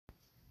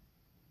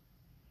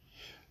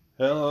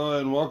Hello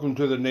and welcome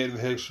to the Native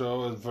Hicks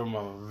Show. From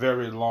a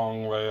very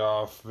long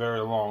layoff, very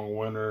long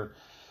winter,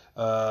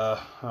 uh,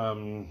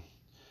 um,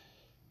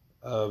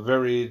 a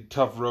very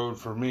tough road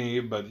for me.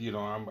 But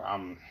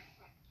I'm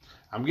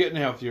getting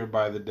healthier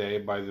by the day,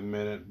 by the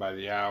minute, by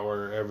the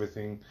hour,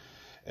 everything.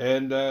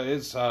 And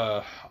it's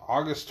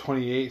August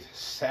 28th,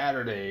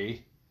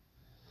 Saturday.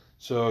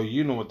 So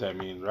you know what that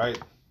means, right?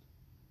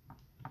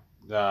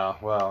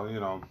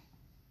 Well,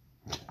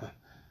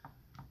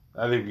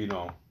 I think you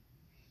know.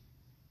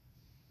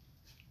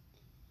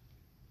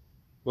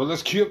 Well,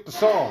 let's cue up the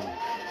song.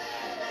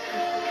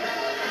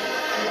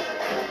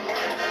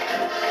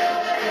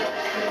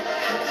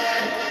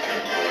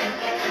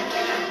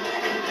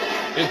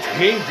 It's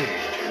game day.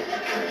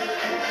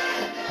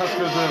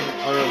 Huskers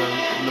or the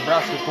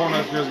Nebraska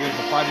Cornhuskers against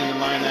the Fighting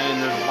Illini,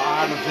 and there's a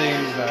lot of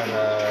things that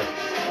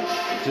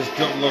just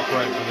don't look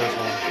right for this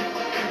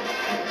one.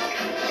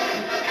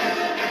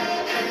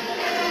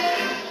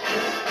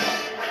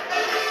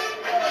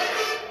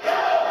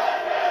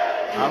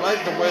 I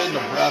like the way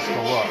Nebraska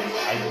looks.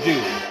 I do.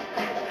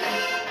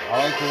 I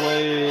like the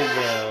way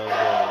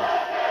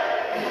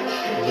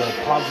the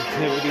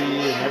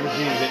positivity and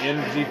everything, the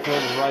energy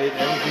feels right.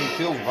 Everything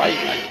feels right.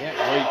 I can't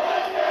wait.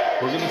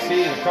 We're gonna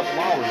see in a couple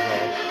hours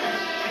though.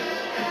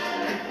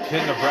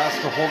 Can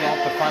Nebraska hold off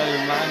the Fighting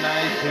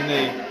Illini? Can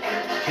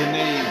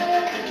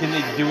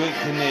they do it?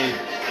 Can they?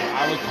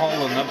 I would call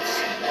an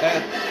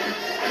upset.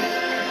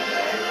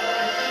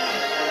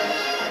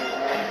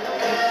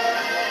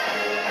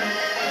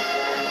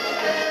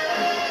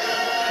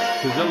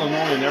 Because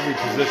Illinois in every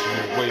position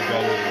is way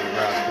better than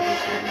Nebraska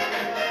this year.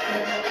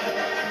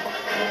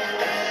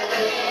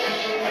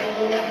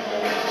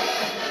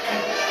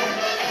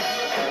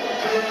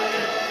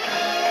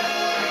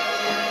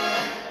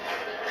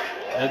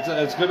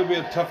 It's going to be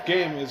a tough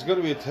game. It's going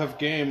to be a tough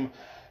game,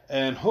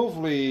 and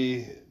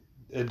hopefully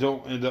it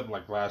don't end up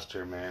like last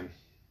year, man.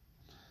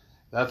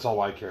 That's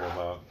all I care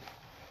about.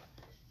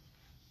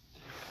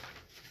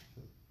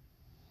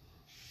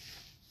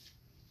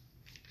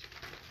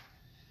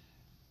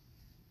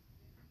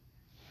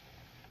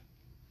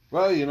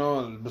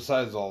 Well,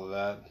 besides all of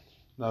that,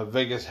 now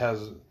Vegas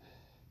has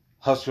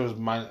Huskers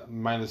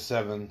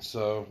 -7,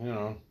 so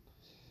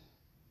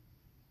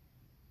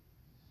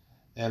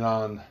and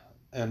on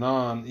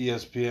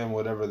ESPN,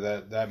 whatever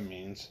that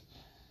means,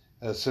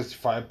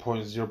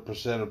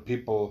 65.0% of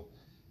people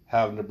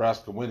have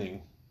Nebraska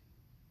winning.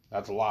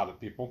 That's a lot of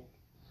people,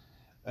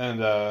 and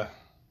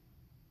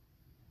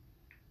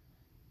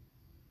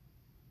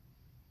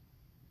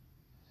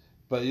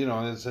but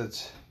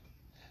it's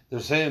they're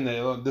saying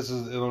that this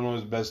is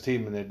Illinois' best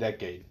team in a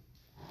decade.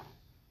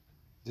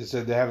 They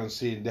said they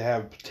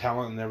have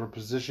talent in every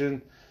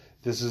position.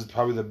 This is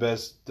probably the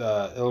best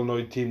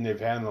Illinois team they've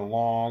had in a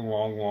long,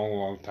 long, long,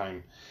 long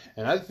time,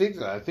 and I think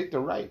they're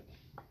right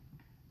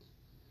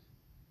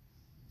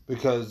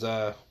because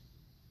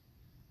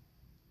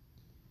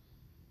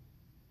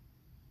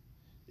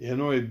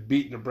Illinois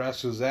beat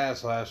Nebraska's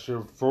ass last year,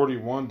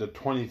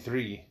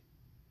 41-23,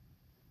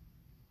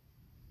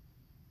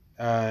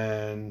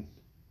 and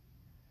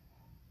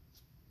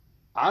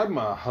I'm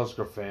a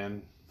Husker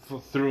fan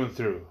through and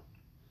through.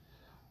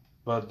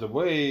 But the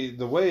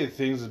way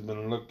things have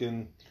been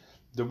looking,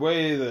 the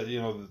way that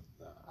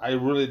I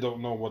really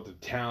don't know what the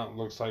talent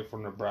looks like for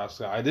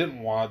Nebraska. I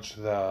didn't watch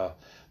the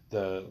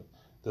the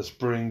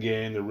spring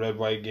game, the red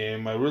white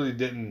game. I really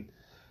didn't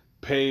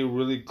pay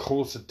really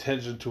close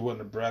attention to what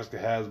Nebraska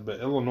has, but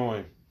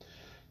Illinois.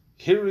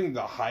 Hearing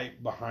the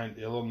hype behind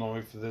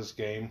Illinois for this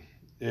game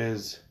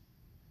is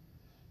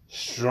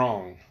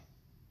strong.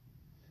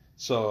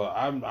 So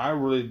I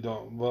really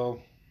don't.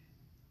 Well,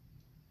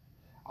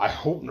 I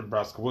hope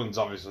Nebraska wins.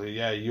 Obviously,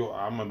 yeah.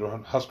 I'm a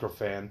Husker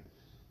fan,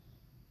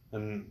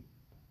 and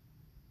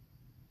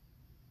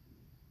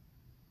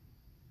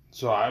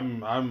so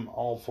I'm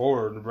all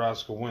for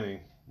Nebraska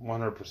winning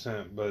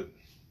 100%. But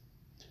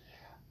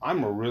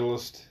I'm a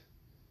realist.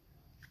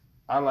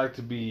 I like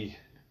to be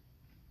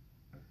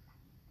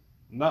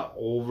not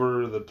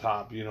over the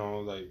top.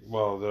 Like,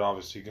 well, they're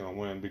obviously gonna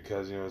win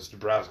because it's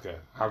Nebraska.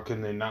 How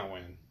can they not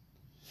win?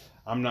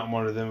 I'm not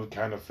one of them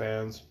kind of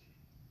fans.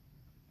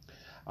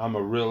 I'm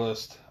a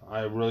realist.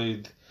 I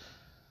really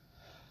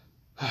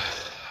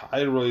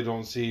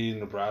don't see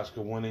Nebraska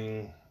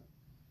winning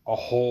a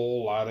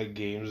whole lot of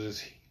games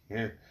this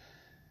year.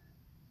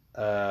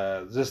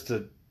 Just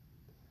to,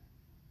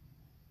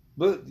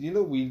 but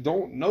we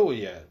don't know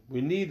yet.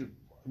 We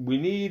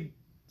need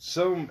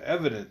some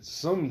evidence,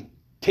 some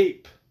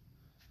tape,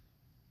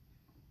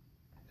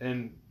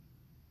 and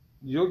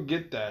you'll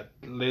get that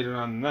later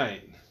on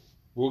tonight.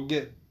 We'll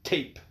get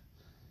tape.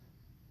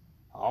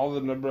 All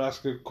the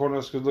Nebraska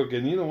Cornhuskers look,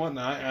 and you know what?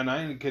 And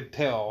I could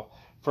tell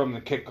from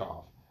the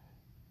kickoff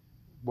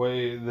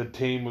way the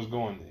team was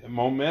going.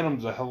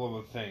 Momentum's a hell of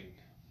a thing.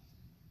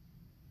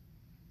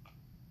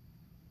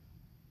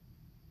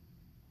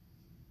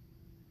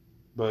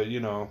 But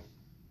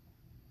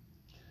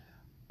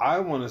I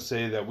want to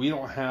say that we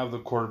don't have the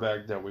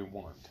quarterback that we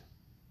want.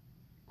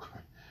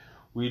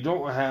 We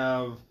don't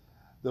have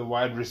the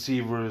wide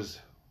receivers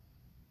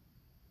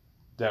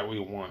that we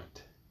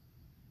want.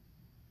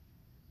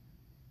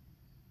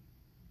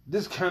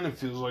 This kind of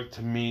feels like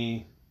to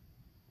me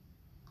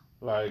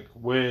like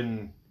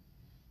when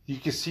you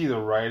can see the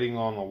writing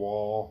on the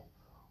wall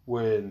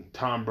when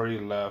Tom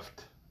Brady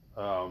left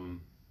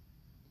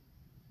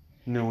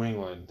New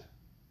England.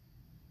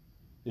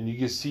 And you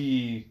can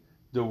see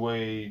the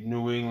way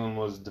New England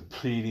was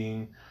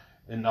depleting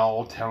in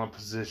all talent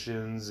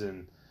positions,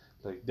 and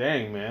like,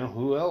 dang man,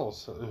 who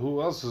else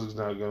is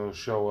not going to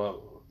show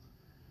up?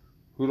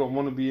 Who don't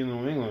want to be in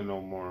New England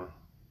no more?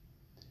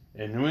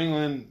 And New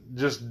England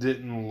just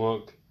didn't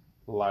look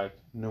like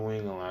New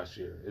England last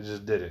year. It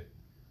just didn't.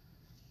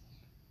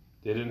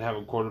 They didn't have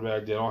a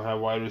quarterback. They don't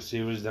have wide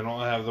receivers. They don't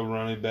have the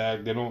running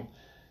back. They don't.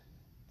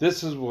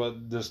 This is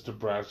what this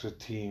Nebraska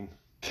team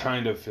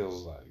kind of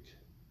feels like.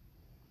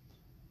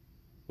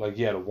 Like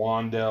you had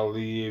Wandell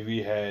leave.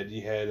 You had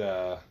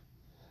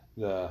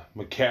the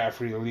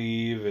McCaffrey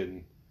leave,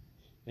 and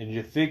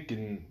you're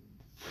thinking,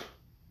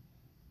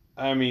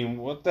 I mean,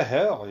 what the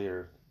hell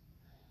here?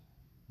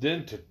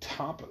 Then to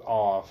top it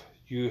off,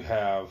 you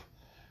have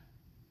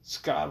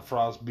Scott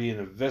Frost being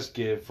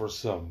investigated for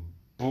some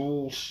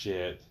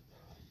bullshit.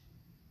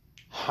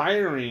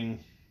 Hiring,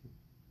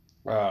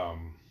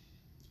 I'm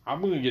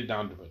going to get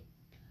down to it.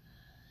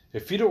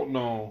 If you don't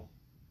know,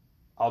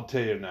 I'll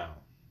tell you now.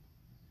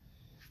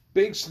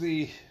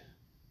 Basically,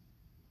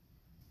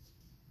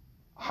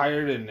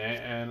 hired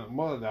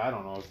well, I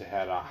don't know if they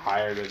had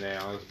hired an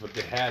analyst, but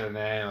they had an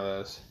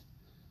analyst,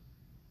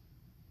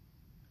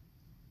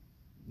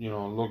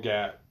 look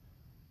at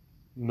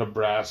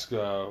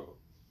Nebraska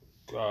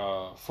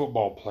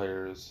football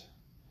players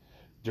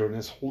during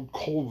this whole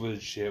COVID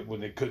shit when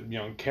they couldn't be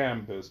on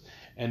campus,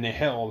 and they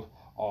held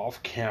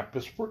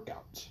off-campus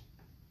workouts.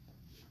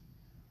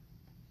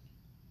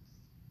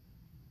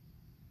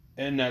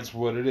 And that's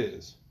what it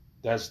is.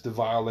 That's the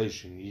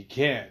violation. You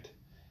can't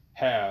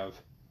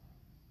have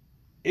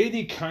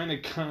any kind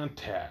of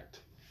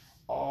contact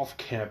off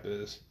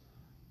campus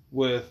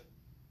with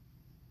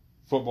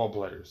football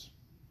players,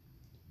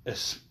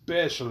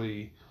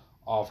 especially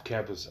off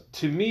campus.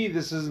 To me,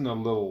 this isn't a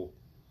little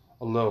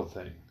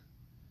thing.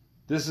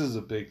 This is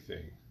a big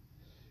thing.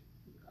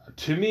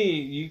 To me,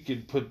 you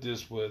could put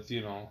this with,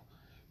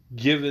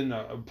 giving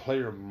a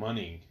player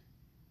money.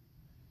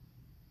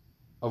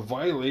 A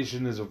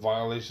violation is a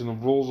violation. The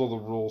rules are the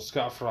rules.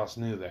 Scott Frost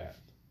knew that.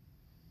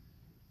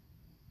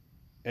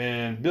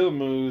 And Bill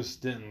Moose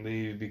didn't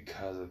leave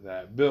because of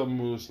that. Bill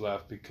Moose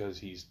left because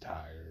he's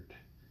tired.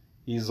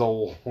 He's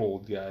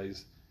old,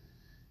 guys.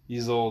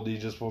 He's old. He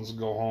just wants to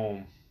go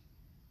home.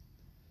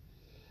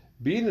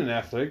 Being an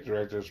athletic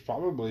director is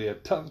probably a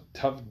tough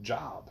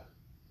job.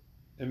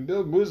 And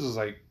Bill Moose is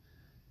like,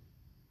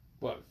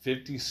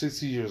 50,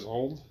 60 years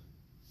old?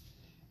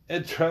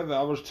 And Trev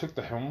Alberts took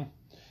the helm.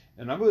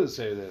 And I'm going to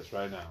say this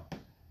right now.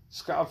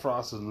 Scott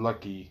Frost is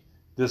lucky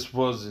this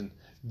wasn't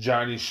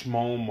Johnny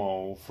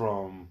Schmomo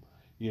from,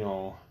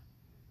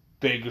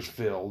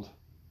 Bakersfield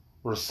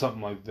or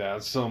something like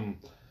that. Some,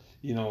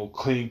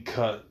 clean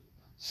cut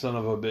son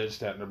of a bitch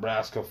that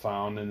Nebraska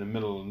found in the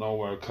middle of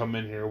nowhere come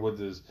in here with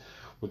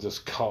his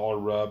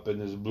collar up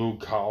and his blue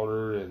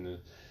collar and,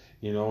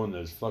 and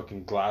his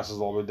fucking glasses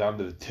all the way down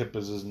to the tip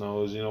of his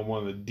nose. One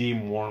of the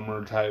Dean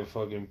Warmer type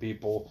fucking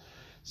people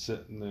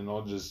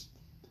sitting, just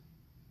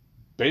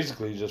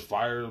basically just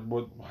fire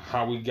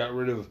how we got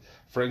rid of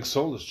Frank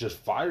Solis. Just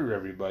fire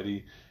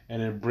everybody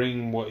and then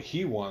bring what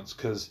he wants,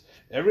 because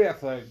every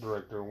athletic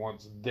director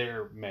wants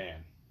their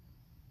man.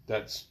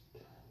 That's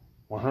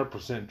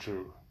 100%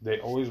 true. They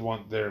always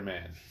want their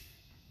man.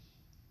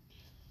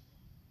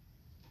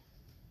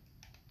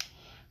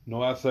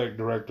 No athletic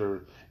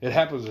director. It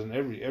happens in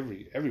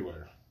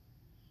everywhere.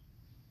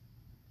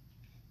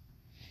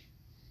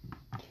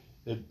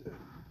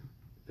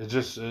 That's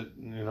just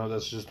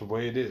the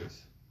way it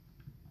is.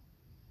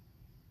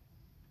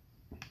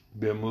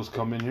 Bill Moose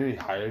come in here, he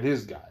hired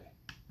his guy.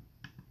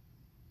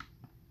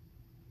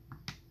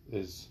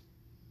 It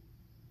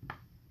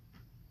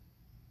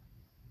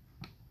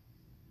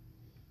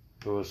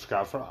was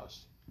Scott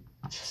Frost.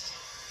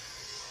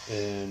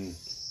 And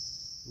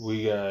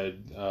we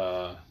had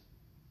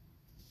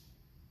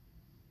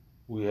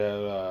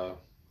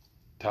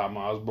Tom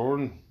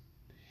Osborne.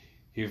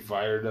 He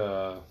fired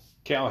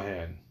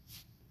Callahan.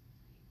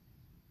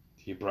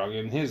 He brought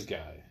in his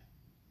guy.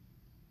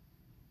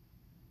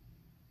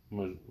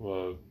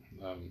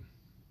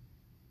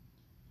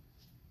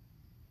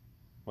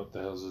 What the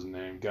hell's his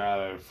name? God,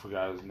 I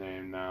forgot his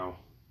name now.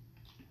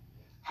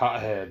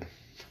 Hothead.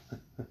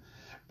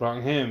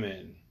 Brought him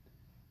in.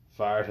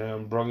 Fired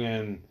him. Brought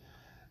in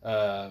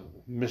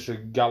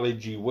Mr. Golly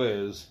Gee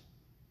Whiz.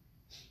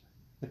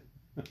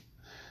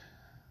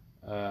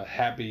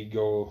 Happy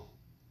go.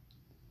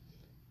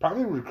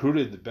 Probably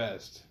recruited the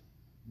best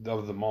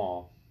of them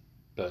all.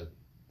 But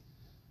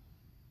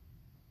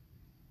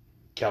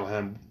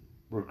Callahan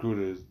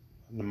recruited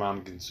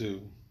Naman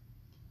Sue.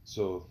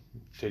 So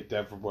take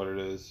that for what it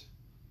is.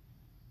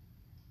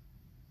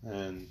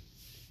 And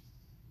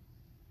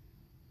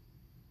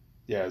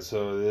Yeah,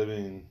 so I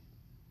mean,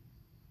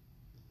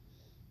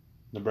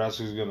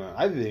 Nebraska's gonna.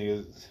 I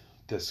think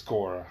to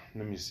score.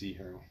 Let me see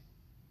here.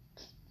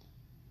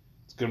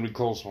 It's gonna be a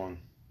close one.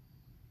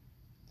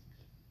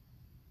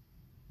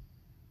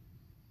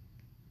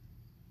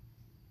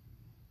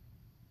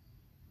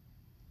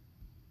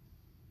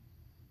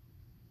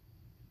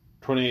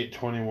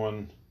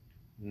 28-21,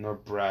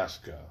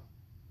 Nebraska.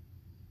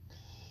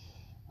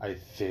 I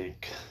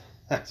think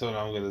that's what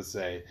I'm gonna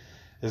say.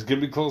 It's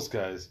gonna be close,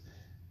 guys.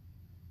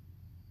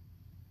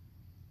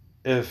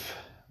 If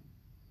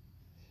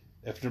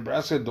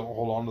Nebraska don't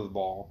hold on to the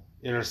ball,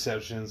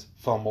 interceptions,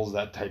 fumbles,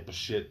 that type of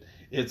shit,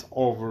 it's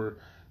over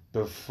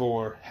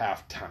before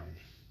halftime.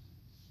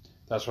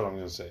 That's what I'm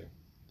gonna say.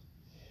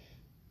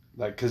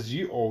 Like, cause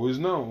you always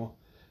know,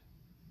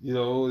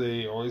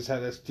 they always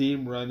have that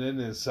steam running,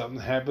 and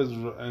something happens,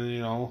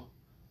 and on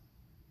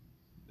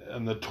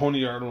the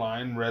 20-yard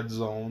line, red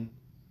zone,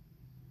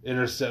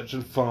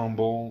 interception,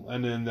 fumble,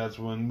 and then that's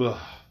when,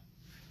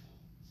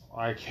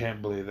 I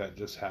can't believe that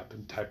just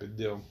happened, type of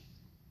deal.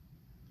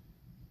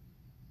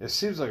 It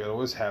seems like it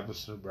always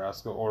happens to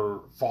Nebraska,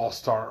 or false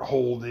start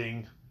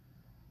holding,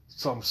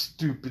 some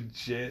stupid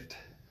shit.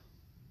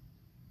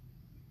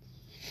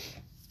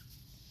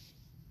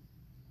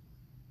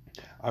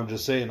 I'm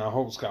just saying, I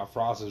hope Scott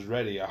Frost is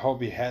ready. I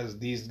hope he has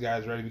these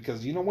guys ready,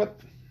 because you know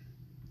what?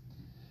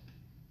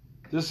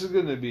 This is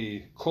going to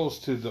be close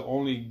to the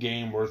only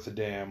game worth a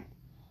damn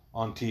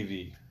on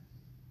TV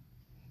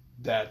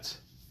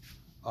that's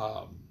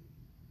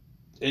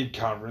in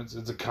conference.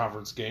 It's a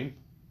conference game.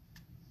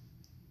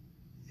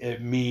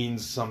 It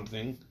means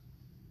something.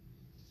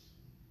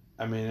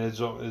 I mean,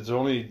 it's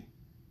only,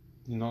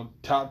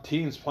 top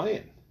teams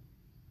playing.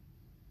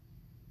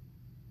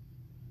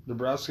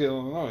 Nebraska,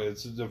 Illinois.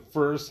 It's the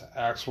first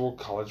actual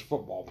college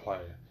football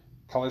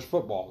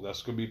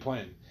that's going to be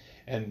playing.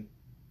 And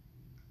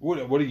what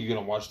are you going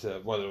to watch?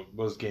 Whether it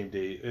was game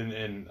day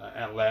in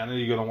Atlanta,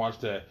 you're going to watch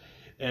the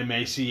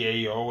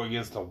MACAO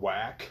against the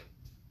WAC?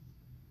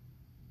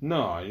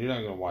 No, you're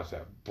not going to watch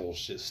that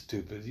bullshit,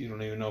 stupid. You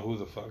don't even know who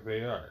the fuck they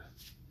are.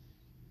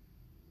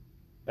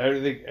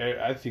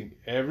 I think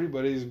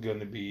everybody's going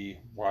to be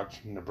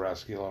watching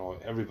Nebraska, Illinois.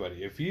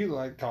 Everybody. If you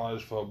like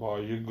college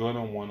football, you're going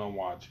to want to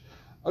watch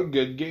a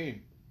good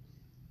game,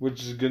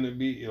 which is going to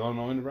be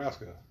Illinois,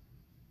 Nebraska.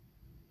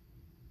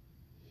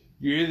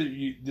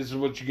 This is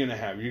what you're going to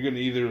have. You're going to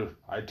either,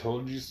 I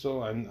told you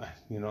so, and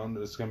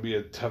it's going to be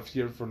a tough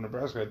year for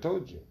Nebraska. I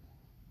told you.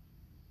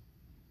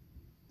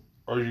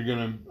 Or you're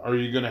going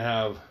to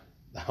have,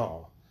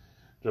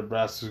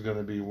 Nebraska's going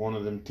to be one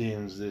of them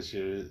teams this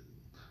year,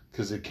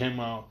 because they came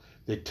out,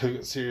 they took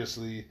it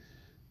seriously,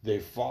 they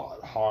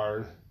fought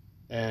hard,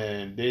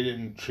 and they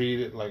didn't treat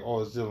it like,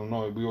 oh, it's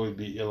Illinois, we always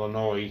beat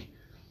Illinois.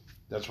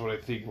 That's what I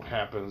think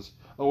happens.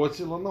 Oh,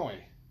 it's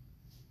Illinois.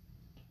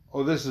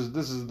 Oh, this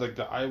is like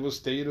the Iowa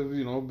State of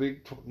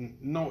Big.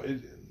 No,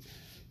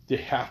 they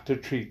have to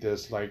treat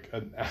this like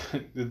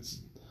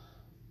it's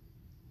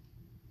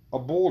a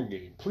bowl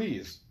game.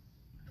 Please,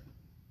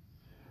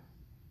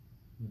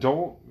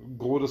 don't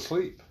go to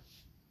sleep,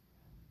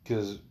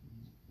 because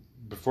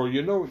before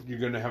you know it, you're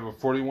going to have a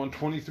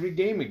 41-23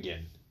 game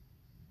again.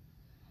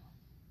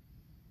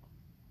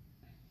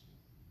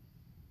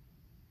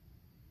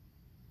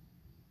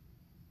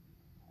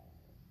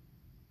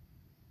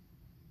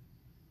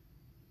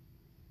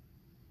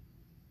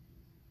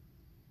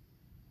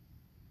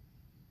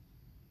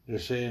 They're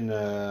saying,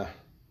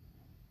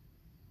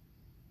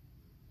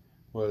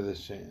 what are they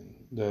saying?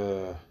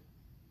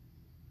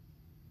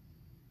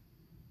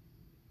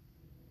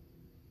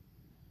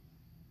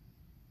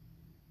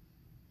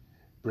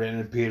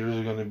 Brandon Peters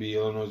is going to be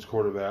Illinois'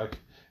 quarterback.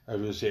 I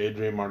was going to say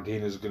Adrian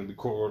Martinez is going to be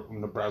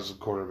Nebraska's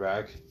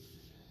quarterback.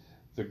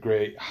 The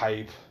great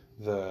hype,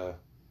 the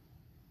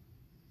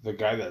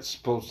guy that's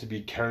supposed to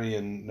be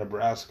carrying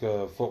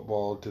Nebraska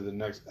football to the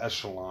next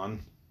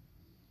echelon.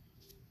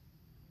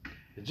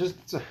 It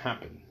just doesn't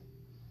happen.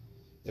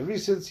 Ever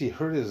since he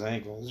hurt his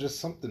ankle, it's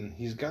just something.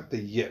 He's got the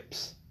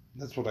yips.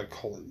 That's what I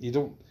call it.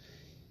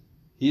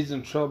 He's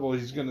in trouble.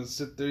 He's going to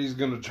sit there. He's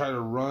going to try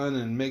to run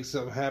and make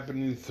something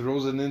happen. He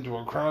throws it into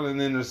a crowd and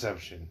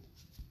interception.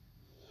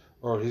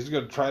 Or he's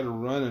going to try to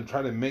run and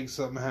try to make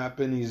something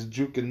happen. He's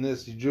juking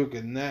this, he's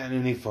juking that, and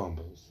then he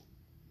fumbles.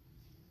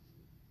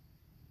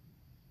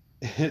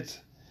 It's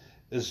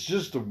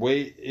just the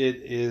way it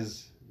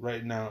is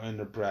right now in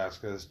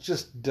Nebraska. It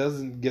just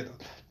doesn't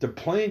the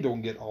plane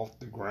don't get off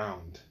the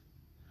ground.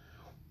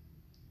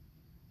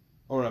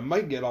 Or it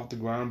might get off the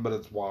ground, but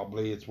it's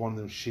wobbly. It's one of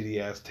them shitty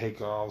ass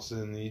takeoffs,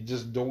 and you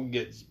just don't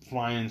get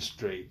flying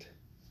straight.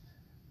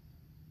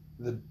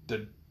 The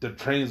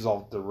train's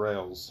off the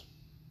rails.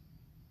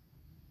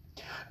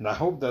 And I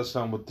hope that's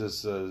not what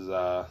this is.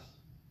 A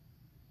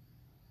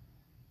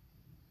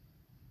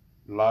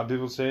lot of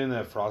people saying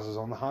that Frost is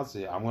on the hot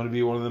seat. I'm going to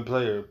be one of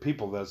them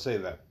people that say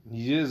that.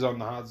 He is on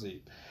the hot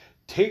seat.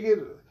 Take it,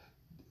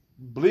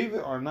 believe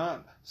it or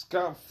not,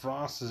 Scott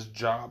Frost's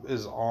job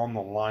is on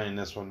the line,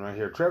 this one right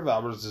here. Trev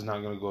Alberts is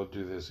not going to go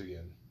do this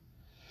again.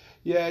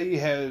 Yeah, he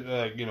had,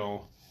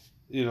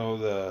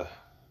 the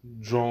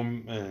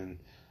Drum and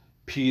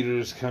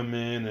Peters come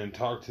in and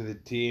talk to the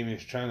team.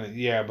 He's trying to,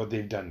 yeah, but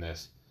they've done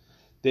this.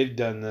 They've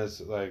done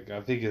this, like, I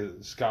think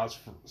it's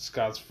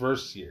Scott's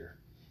first year.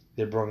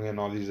 They brought in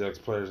all these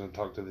ex-players and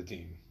talked to the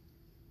team.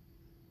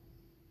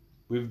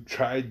 We've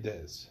tried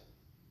this.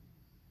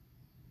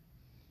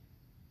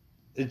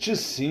 It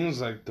just seems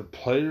like the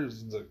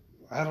players,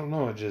 I don't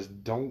know,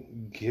 just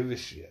don't give a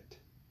shit.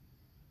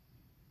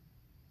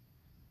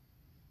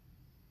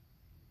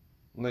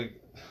 Like,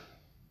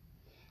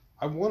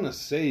 I want to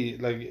say,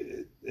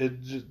 like,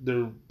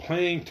 they're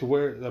playing to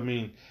where, I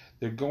mean,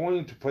 they're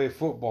going to play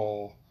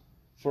football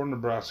for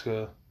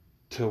Nebraska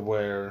to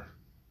wear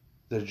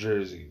the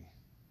jersey.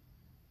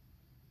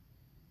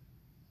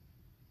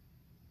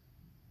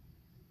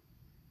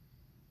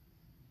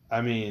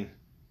 I mean,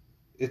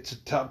 it's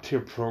a top tier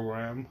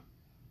program,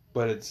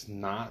 but it's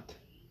not.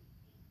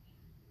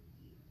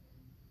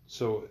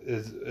 So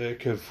it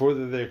could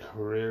further their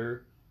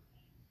career,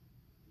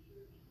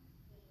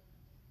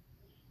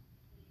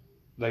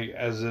 like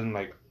as in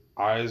like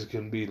eyes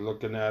can be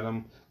looking at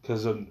them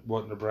because of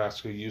what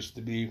Nebraska used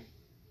to be.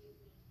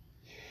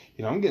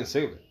 I'm getting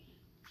sick of it.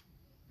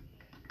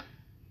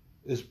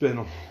 It's been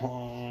a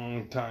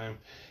long time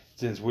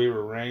since we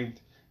were ranked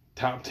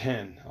top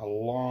 10. A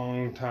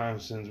long time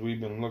since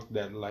we've been looked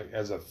at like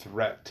as a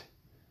threat.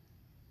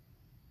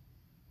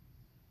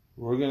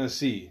 We're gonna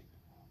see.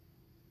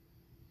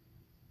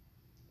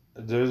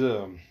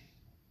 When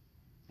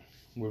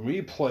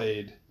we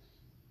played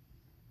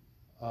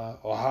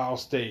Ohio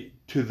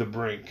State to the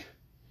brink,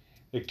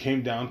 it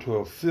came down to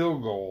a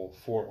field goal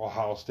for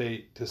Ohio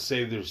State to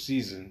save their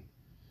season.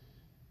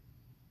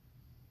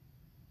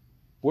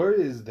 Where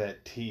is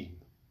that team?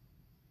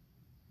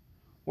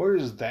 Where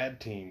is that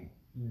team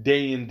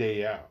day in,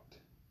 day out?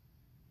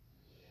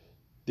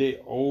 They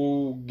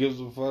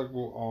gives a fuck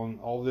on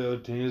all the other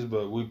teams,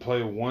 but we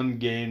play one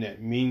game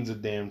that means a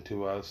damn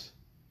to us.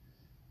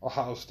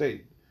 Ohio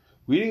State.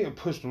 We didn't get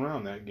pushed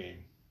around that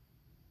game.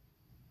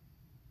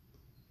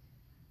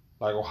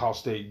 Like Ohio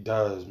State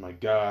does. My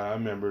God, I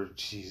remember,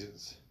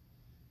 Jesus.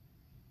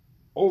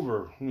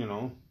 Over,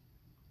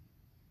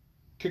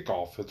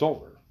 kickoff, it's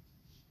over.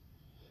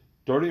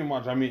 Don't even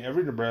watch. I mean,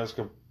 every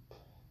Nebraska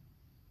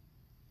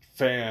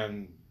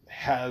fan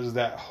has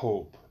that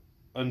hope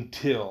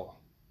until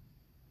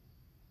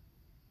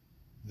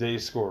they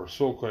score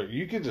so quick.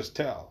 You could just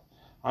tell.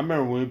 I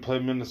remember when we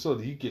played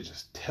Minnesota, you could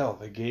just tell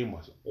the game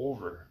was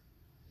over.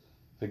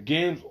 The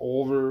game's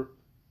over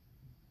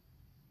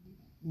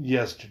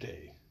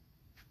yesterday.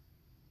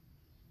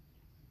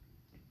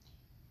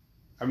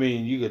 I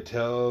mean, you could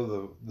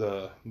tell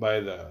by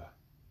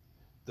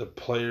the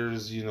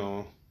players,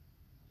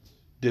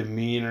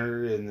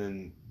 demeanor and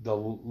then the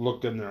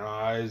look in their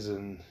eyes,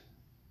 and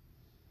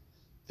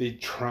they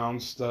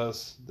trounced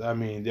us. I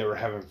mean, they were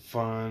having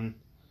fun.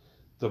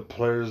 The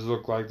players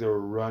looked like they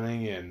were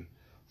running in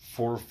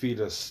 4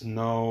 feet of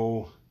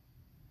snow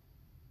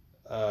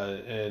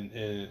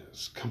and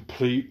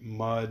complete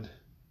mud,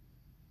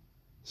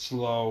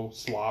 slow,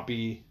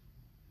 sloppy.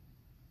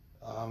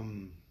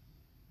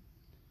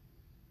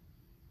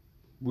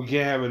 We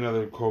can't have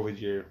another COVID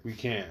year. We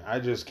can't. I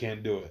just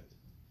can't do it.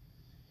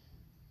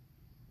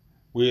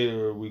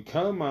 We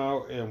come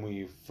out and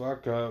we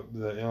fuck up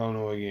the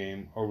Illinois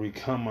game, or we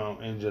come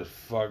out and just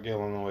fuck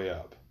Illinois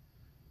up.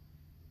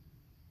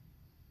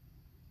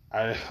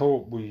 I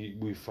hope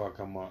we fuck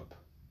them up,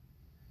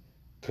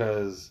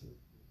 because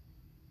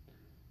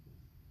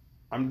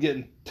I'm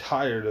getting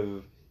tired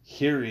of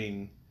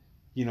hearing,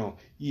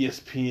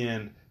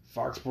 ESPN,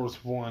 Fox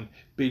Sports 1,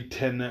 Big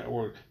Ten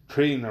Network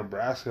treating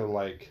Nebraska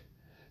like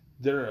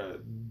they're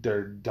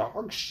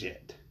dog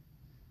shit.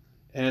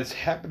 And it's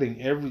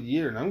happening every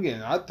year.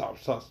 And I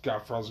thought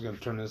Scott Frost was going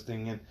to turn this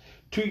thing in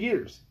 2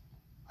 years.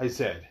 I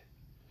said,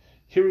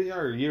 here we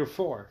are, year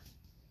 4.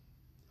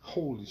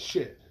 Holy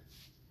shit.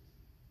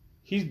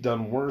 He's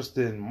done worse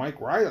than Mike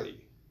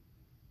Riley.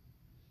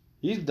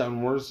 He's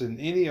done worse than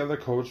any other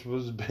coach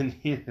who's been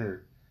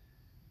here.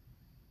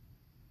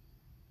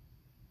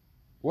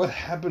 What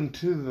happened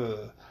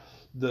to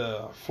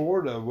the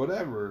Florida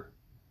whatever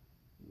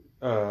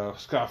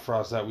Scott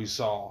Frost that we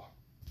saw?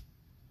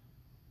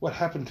 What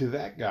happened to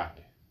that guy?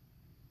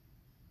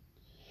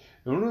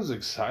 And it was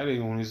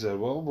exciting when he said,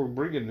 well, we're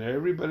bringing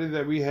everybody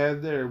that we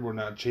had there. We're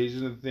not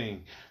changing a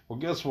thing. Well,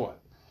 guess what?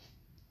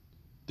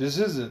 This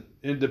isn't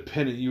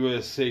Independent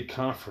USA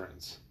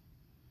Conference.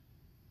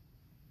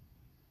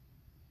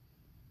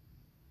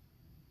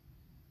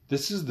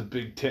 This is the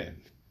Big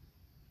Ten.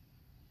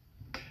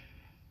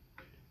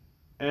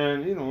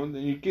 And,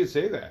 you could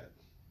say that.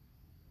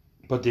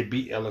 But they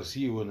beat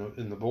LSU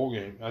in the bowl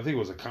game. I think it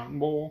was a Cotton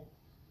Bowl.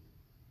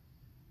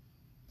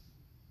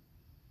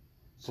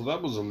 So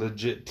that was a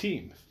legit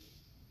team.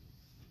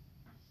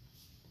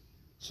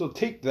 So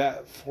take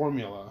that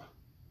formula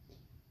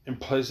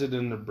and place it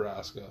in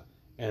Nebraska,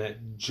 and it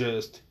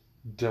just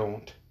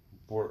don't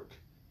work.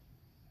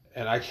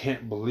 And I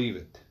can't believe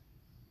it.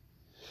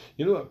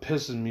 You know what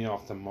pisses me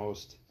off the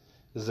most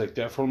It's like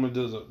that foreman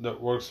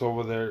that works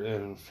over there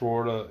in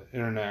Florida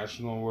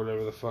International,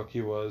 whatever the fuck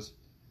he was,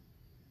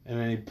 and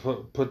then he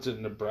puts it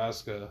in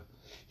Nebraska.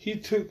 He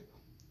took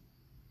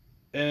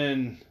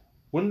and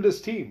won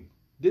this team.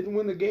 Didn't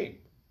win the game.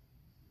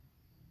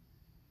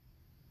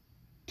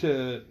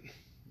 To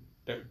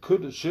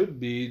that should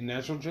be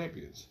national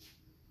champions.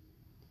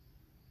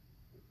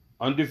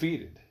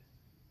 Undefeated.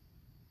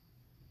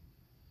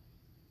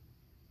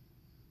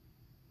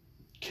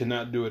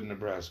 Cannot do it in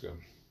Nebraska.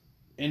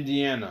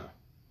 Indiana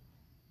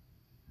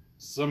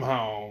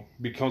somehow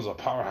becomes a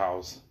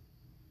powerhouse.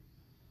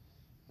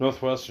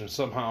 Northwestern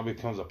somehow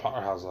becomes a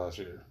powerhouse last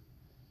year.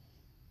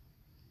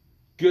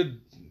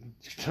 Good,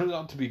 turns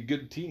out to be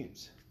good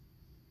teams.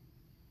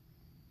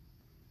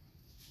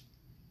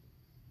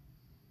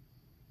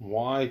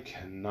 Why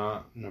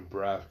cannot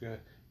Nebraska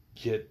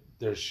get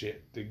their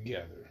shit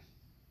together?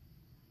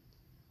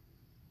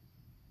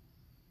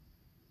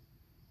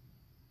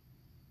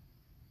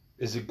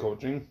 Is it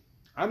coaching?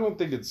 I don't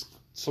think it's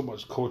so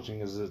much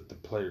coaching as it the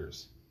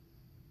players.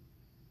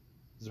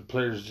 The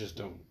players just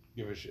don't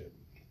give a shit.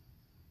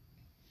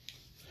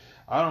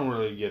 I don't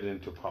really get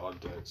into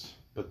politics,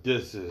 but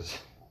this is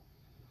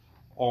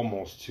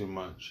almost too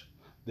much.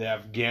 The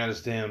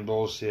Afghanistan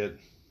bullshit,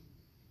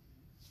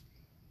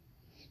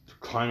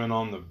 climbing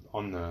on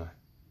the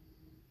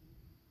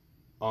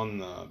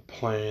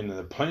plane, and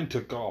the plane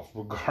took off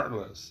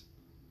regardless.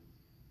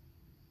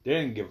 They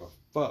didn't give a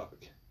fuck.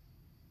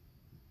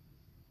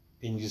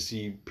 And you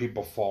see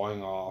people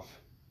falling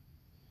off.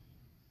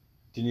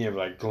 Then you have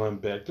like Glenn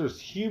Beck. There's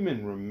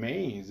human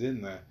remains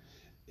in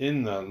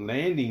the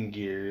landing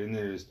gear, and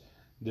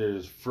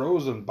there's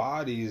frozen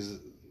bodies.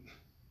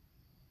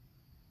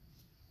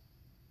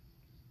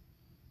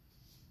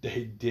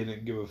 They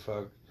didn't give a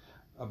fuck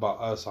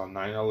about us on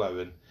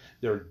 9/11.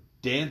 They were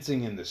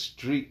dancing in the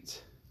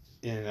streets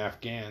in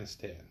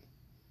Afghanistan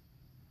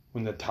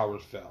when the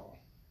towers fell.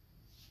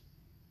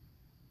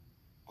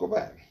 Go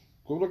back.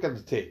 Go look at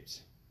the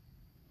tapes.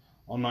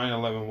 On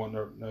 9/11,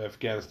 what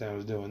Afghanistan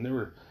was doing. They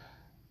were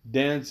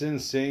dancing,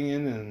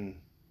 singing, and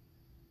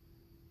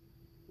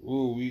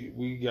ooh,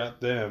 we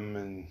got them.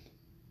 And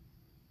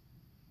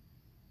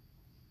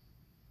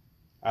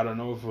I don't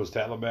know if it was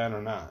Taliban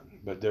or not,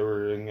 but they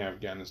were in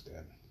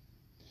Afghanistan.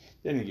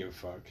 They didn't give a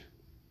fuck.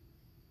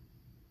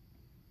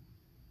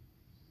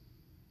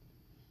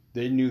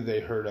 They knew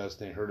they hurt us.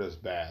 They hurt us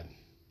bad.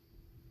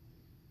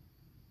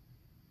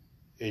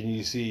 And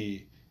you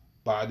see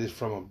bodies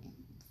from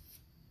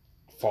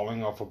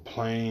falling off a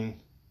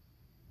plane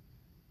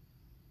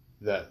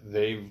that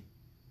they've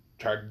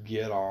tried to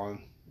get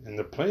on, and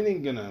the plane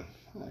ain't gonna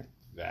fuck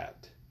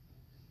that.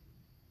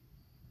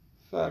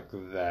 Fuck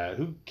that.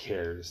 Who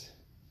cares?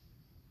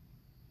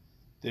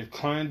 They've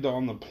climbed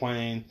on the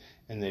plane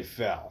and they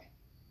fell.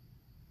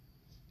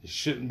 They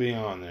shouldn't be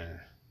on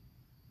there.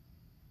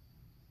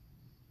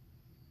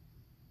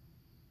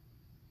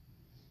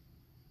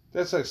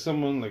 That's like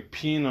someone like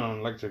peeing on an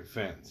electric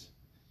fence.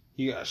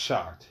 He got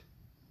shocked.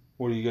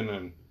 What are you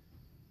gonna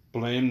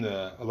blame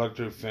the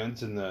electric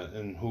fence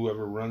and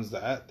whoever runs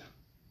that?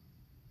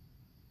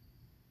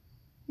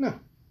 No.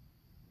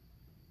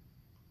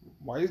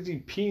 Why is he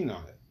peeing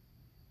on it?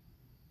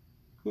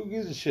 Who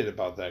gives a shit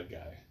about that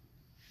guy?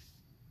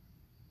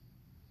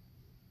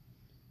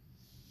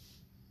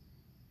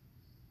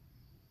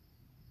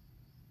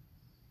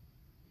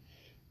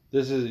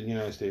 This is a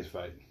United States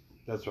fight.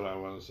 That's what I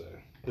want to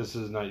say. This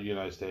is not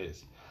United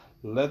States.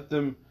 Let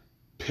them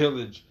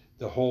pillage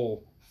the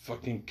whole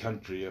fucking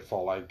country if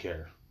all I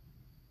care.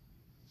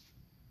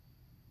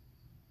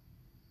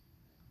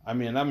 I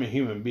mean, I'm a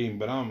human being,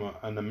 but I'm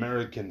an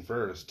American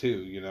first too,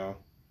 you know.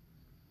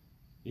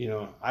 You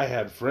know, I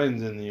had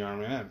friends in the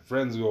army. I had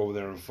friends go over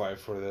there and fight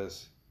for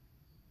this.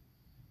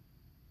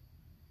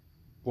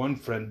 One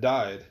friend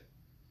died.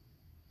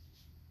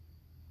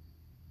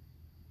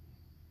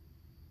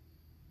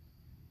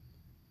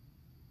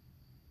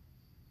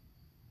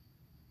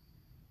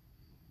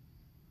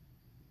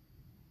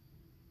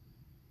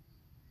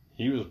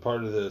 He was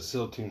part of the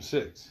SEAL Team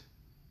 6.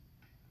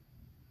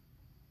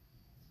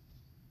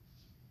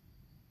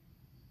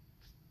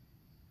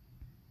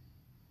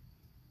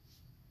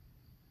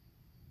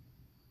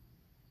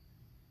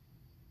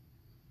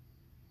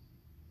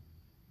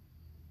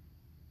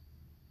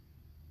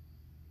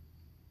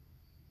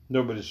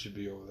 Nobody should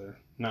be over there.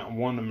 Not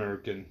one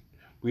American.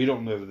 We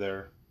don't live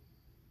there.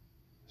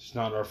 It's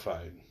not our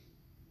fight.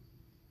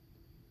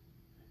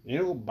 You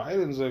know,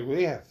 Biden's like,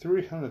 we have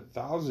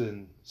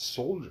 300,000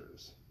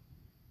 soldiers.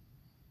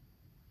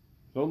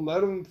 Don't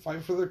let them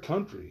fight for their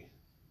country.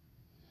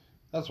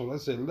 That's what I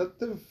say. Let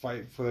them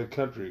fight for their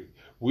country.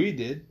 We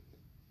did.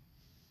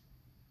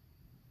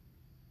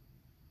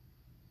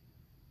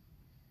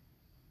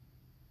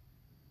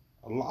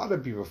 A lot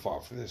of people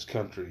fought for this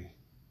country.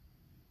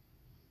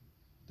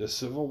 The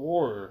Civil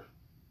War.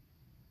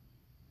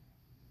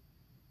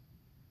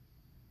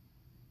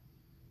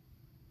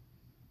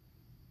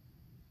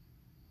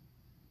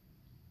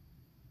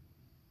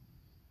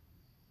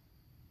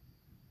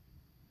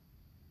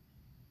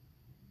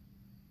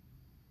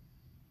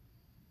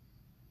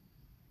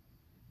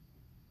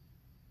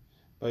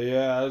 But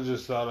yeah, I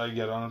just thought I'd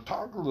get on and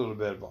talk a little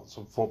bit about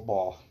some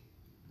football.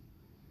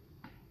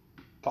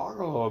 Talk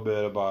a little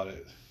bit about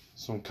it.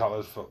 Some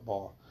college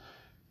football.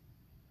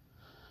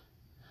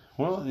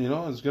 Well,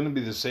 it's going to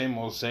be the same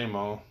old, same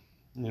old.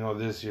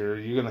 This year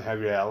you're going to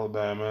have your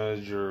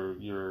Alabamas,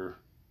 your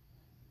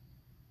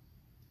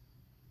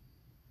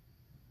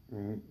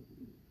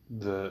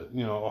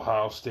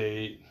Ohio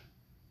State.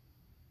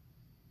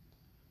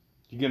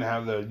 You're going to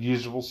have the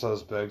usual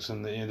suspects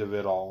in the end of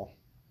it all.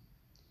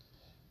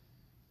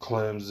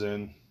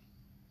 Clemson.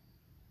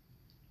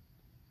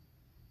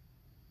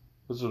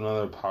 What's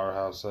another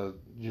powerhouse that's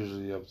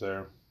usually up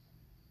there?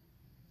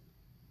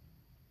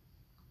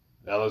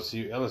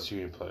 LSU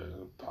ain't playing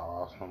a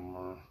powerhouse no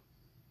more.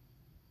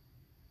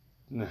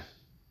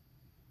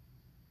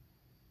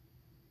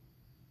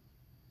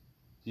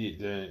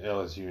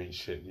 LSU ain't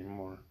shit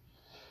anymore.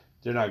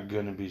 They're not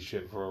gonna be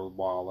shit for a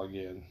while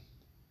again.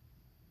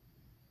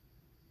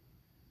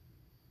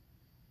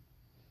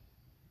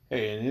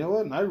 Hey, and you know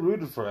what? I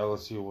rooted for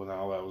LSU when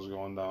all that was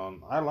going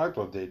down. I liked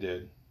what they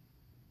did.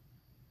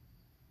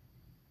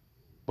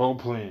 Bo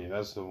Pelini,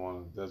 that's the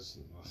one. That's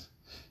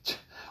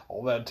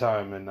all that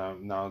time, and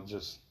now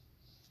just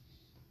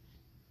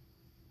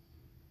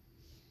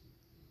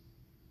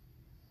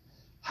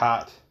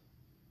hot.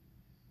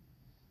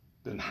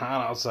 Been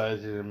hot outside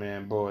here,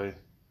 man, boy.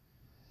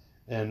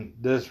 And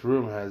this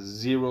room has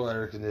zero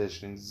air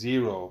conditioning,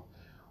 zero.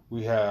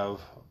 We have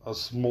a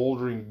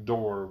smoldering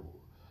door,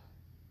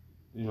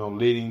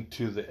 leading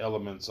to the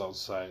elements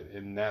outside,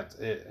 and that's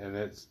it. And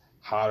it's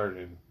hotter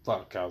than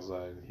fuck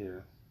outside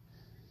here,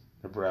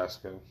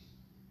 Nebraska.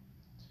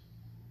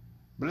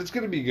 But it's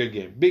gonna be a good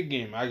game, big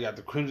game. I got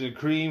the Crimson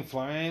Cream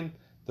flying,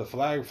 the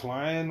flag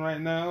flying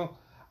right now.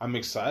 I'm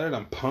excited.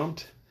 I'm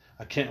pumped.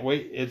 I can't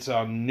wait. It's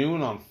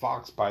noon on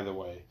Fox, by the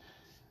way.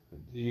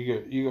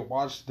 You can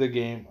watch the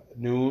game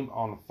noon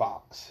on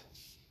Fox.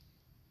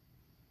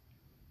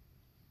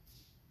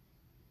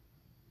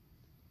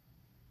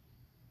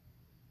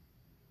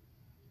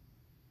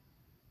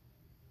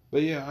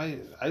 But yeah,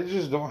 I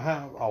just don't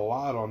have a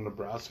lot on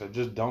Nebraska. I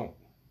just don't.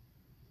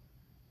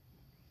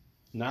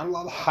 Not a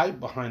lot of hype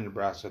behind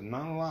Nebraska.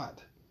 Not a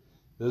lot.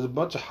 There's a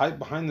bunch of hype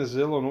behind this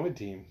Illinois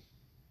team.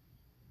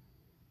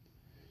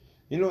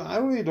 I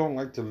really don't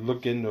like to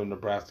look into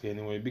Nebraska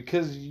anyway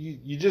because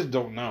you just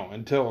don't know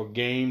until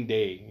game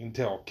day,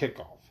 until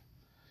kickoff.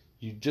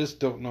 You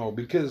just don't know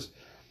because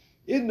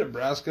in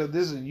Nebraska,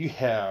 you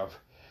have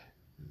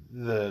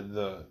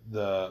the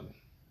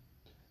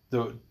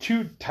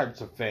two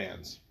types of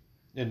fans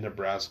in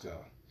Nebraska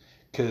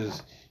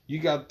because you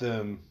got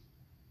them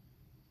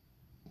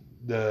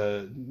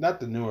not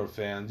the newer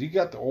fans, you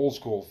got the old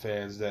school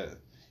fans that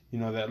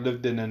that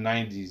lived in the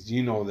 90s.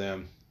 You know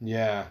them,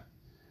 yeah.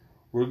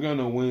 We're going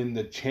to win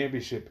the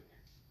championship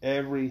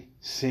every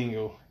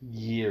single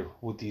year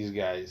with these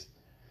guys.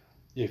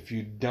 If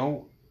you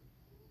don't,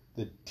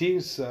 the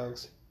team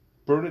sucks,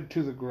 burn it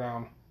to the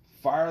ground,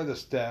 fire the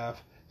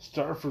staff,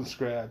 start from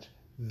scratch,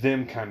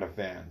 them kind of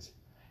fans.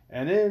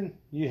 And then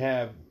you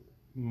have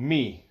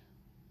me,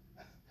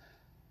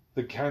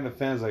 the kind of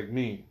fans like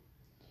me,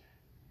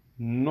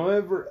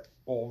 never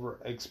over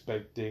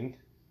expecting,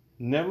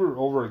 never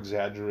over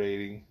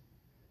exaggerating,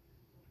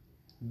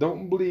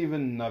 don't believe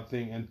in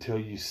nothing until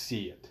you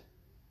see it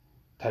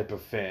type of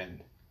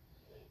fan.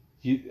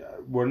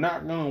 We're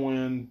not going to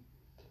win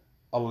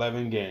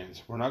 11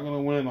 games. We're not going to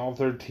win all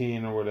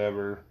 13 or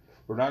whatever.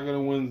 We're not going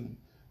to win.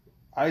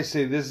 I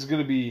say this is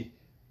going to be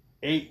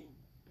an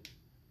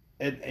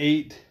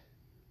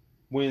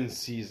 8-win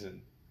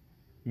season.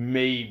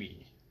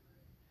 Maybe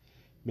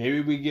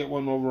we get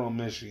one over on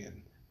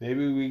Michigan.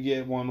 Maybe we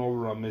get one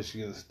over on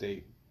Michigan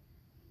State.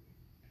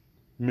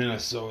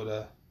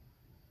 Minnesota.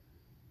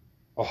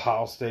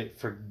 Ohio State,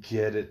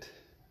 forget it.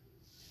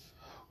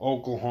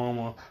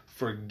 Oklahoma,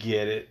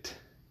 forget it.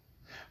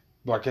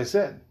 Like I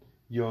said,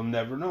 you'll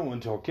never know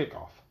until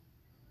kickoff.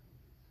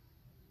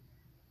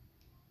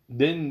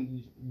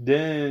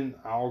 Then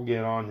I'll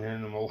get on here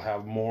and we'll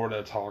have more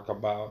to talk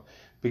about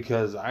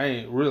because I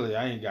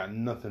ain't got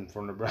nothing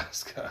for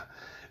Nebraska.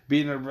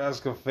 Being a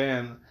Nebraska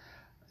fan,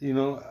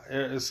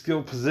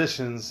 skill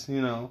positions,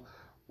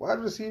 wide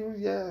receiver,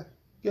 yeah,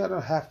 you got a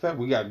halfback.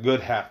 We got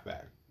good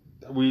halfback.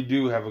 We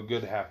do have a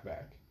good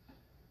halfback.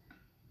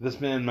 This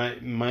man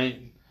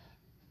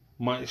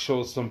might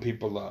show some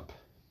people up.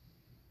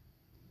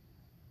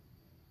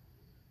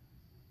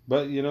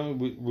 But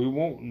we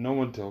won't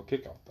know until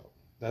kickoff though.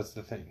 That's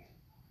the thing.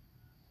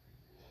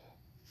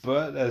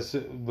 But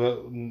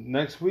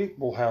next week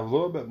we'll have a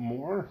little bit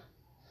more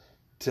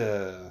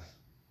to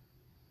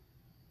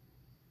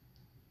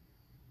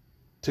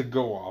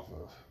go off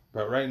of.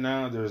 But right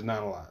now there's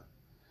not a lot.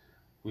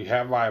 We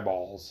have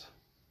eyeballs.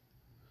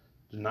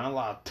 There's not a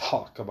lot of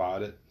talk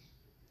about it.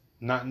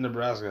 Not in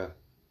Nebraska.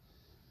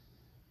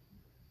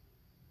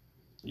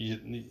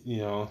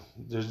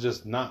 There's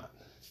just not.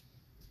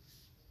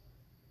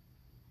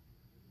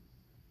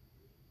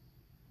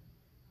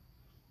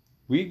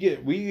 We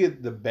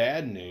get the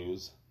bad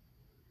news.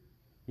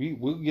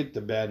 we'll get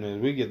the bad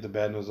news. We get the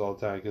bad news all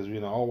the time because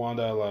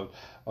Wanda left.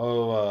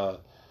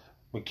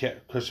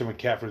 Christian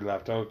McCaffrey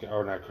left. Okay,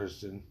 or not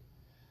Christian,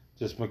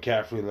 just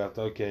McCaffrey left.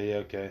 Okay, yeah,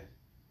 okay.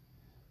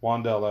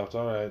 Wanda left.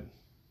 All right.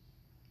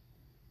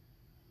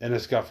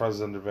 And Scott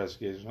Frost under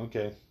investigation.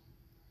 Okay.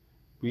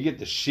 We get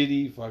the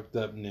shitty, fucked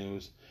up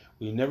news.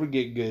 We never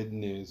get good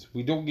news.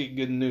 We don't get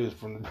good news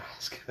from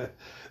Nebraska,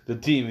 the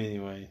team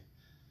anyway.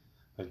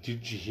 Like,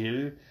 did you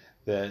hear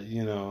that?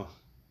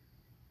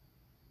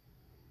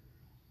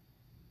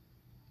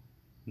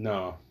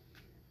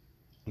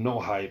 No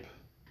hype.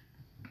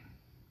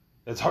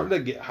 It's hard to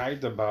get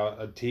hyped about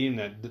a team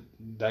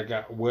that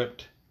got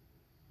whipped,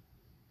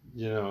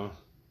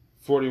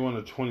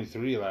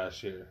 41-23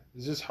 last year.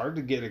 It's just hard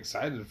to get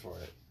excited for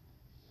it,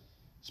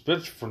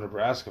 especially for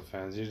Nebraska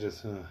fans. You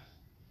just,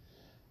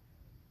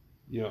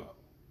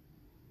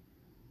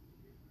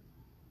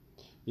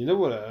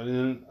 what?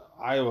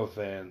 Iowa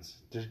fans,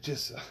 they're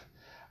just,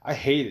 I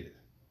hate it.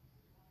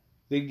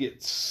 They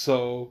get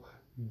so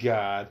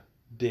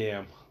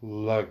goddamn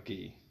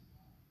lucky.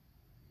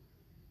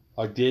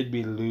 Like, they'd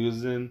be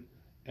losing,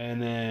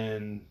 and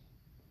then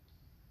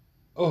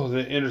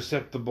they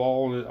intercept the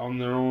ball on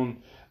their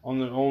own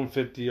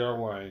 50-yard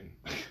line.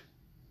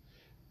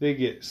 They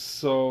get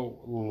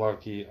so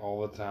lucky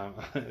all the time.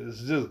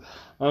 It's just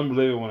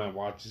unbelievable when I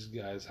watch these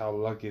guys how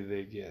lucky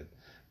they get.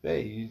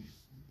 They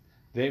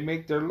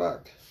make their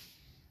luck,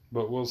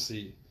 but we'll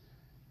see.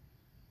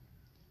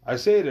 I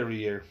say it every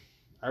year.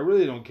 I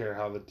really don't care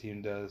how the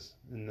team does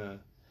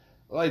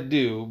I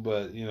do,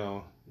 but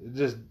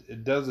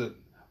it doesn't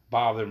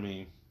bother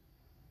me.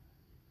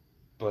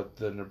 But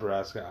the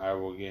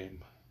Nebraska-Iowa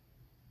game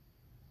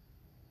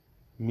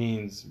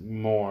means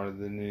more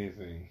than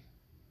anything.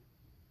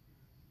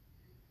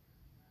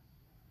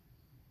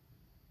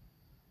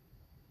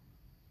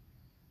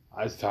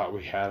 I thought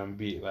we had them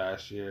beat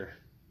last year.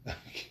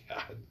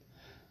 God.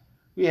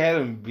 We had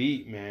them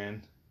beat,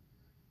 man.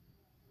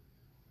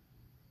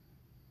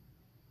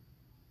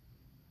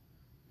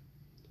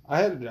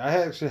 I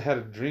actually had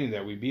a dream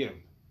that we beat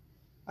them.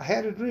 I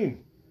had a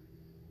dream.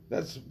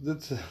 That's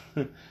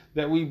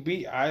that we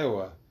beat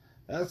Iowa.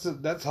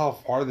 That's how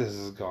far this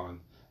has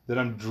gone. That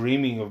I'm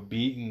dreaming of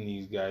beating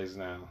these guys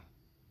now.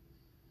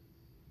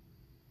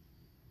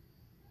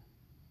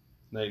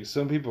 Like,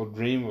 some people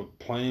dream of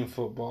playing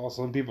football.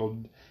 Some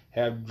people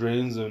have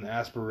dreams and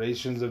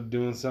aspirations of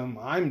doing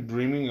something. I'm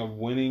dreaming of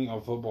winning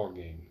a football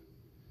game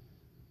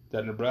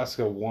that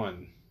Nebraska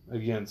won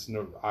against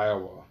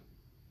Iowa.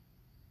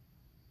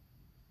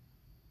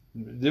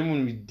 Then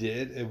when we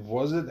did, it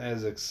wasn't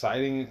as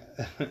exciting.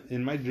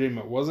 In my dream,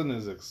 it wasn't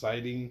as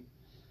exciting,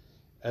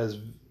 as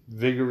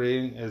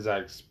invigorating as I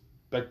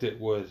expected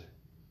it would.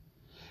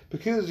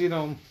 Because,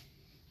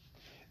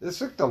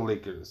 it's like the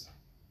Lakers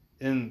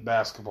in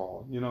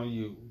basketball.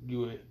 You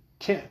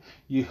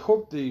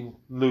hope they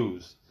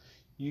lose.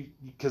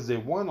 Because they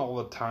won all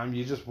the time,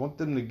 you just want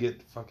them to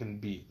get fucking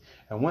beat.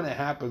 And when it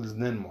happens,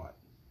 then what?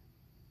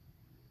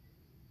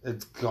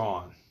 It's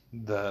gone.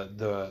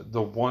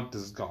 The want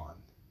is gone.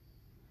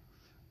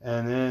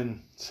 And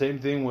then same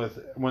thing with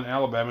when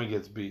Alabama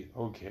gets beat.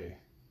 Okay.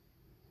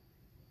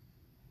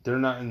 They're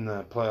not in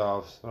the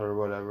playoffs or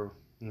whatever.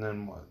 And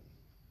then what?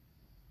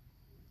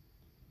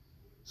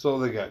 So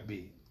they got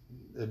beat.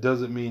 It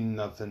doesn't mean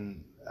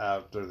nothing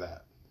after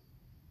that.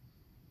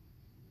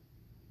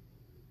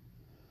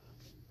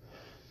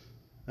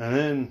 And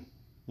then,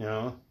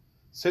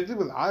 same thing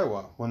with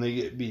Iowa when they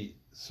get beat.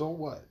 So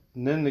what?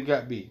 And then they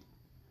got beat.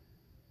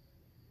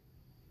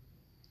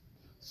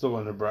 So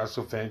a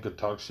Nebraska fan could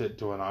talk shit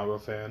to an Iowa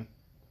fan.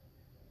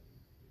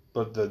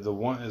 But the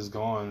want is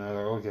gone. They're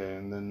like, okay,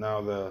 and then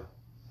now the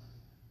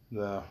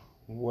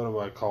what do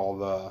I call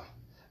the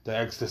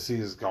ecstasy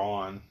is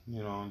gone.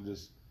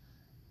 Just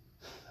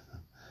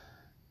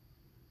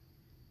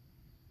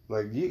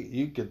like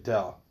you could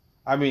tell.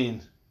 I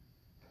mean,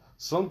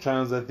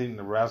 sometimes I think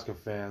Nebraska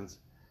fans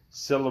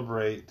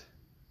celebrate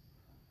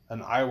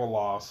an Iowa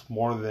loss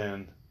more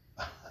than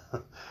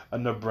a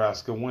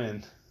Nebraska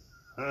win.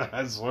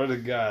 I swear to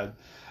God.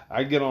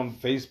 I get on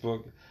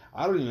Facebook.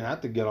 I don't even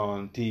have to get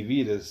on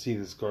TV to see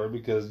the score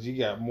because you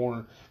got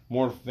more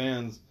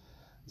fans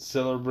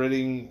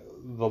celebrating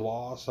the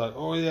loss. Like,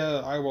 oh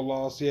yeah, Iowa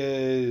lost,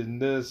 yay,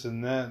 and this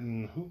and that,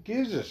 and who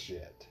gives a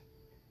shit?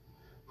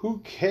 Who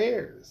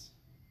cares?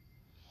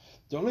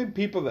 The only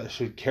people that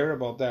should care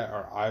about that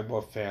are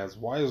Iowa fans.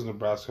 Why is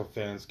Nebraska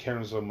fans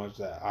caring so much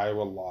that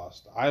Iowa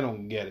lost? I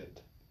don't get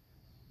it.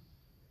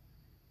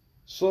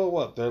 So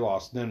what? They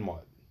lost, then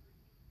what?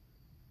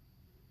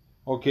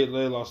 Okay,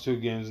 they lost 2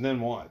 games,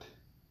 then what?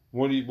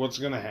 What's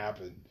going to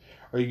happen?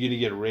 Are you going to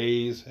get a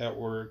raise at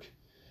work?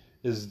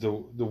 Is the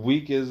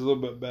week is a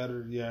little bit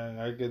better?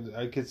 Yeah,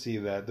 I could see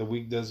that. The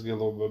week does get a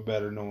little bit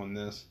better knowing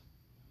this.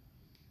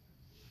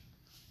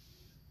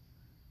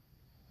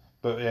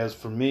 But as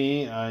for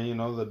me,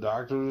 the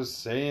doctor is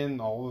saying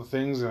all the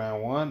things that I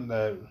want,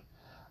 that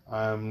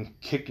I'm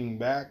kicking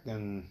back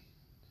and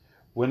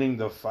winning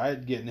the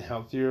fight, getting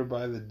healthier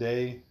by the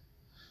day.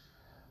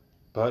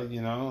 But,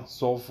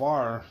 so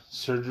far,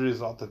 surgery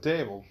is off the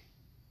table.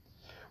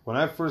 When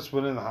I first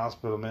went in the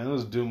hospital, man, it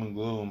was doom and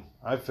gloom.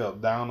 I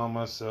felt down on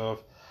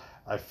myself.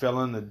 I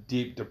fell in a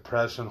deep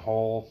depression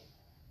hole.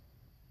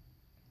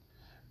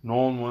 No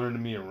one wanted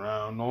me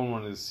around. No one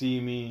wanted to see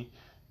me.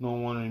 No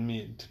one wanted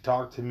me to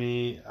talk to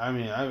me. I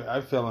mean,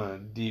 I fell in a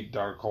deep,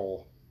 dark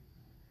hole.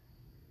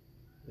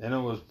 And it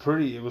was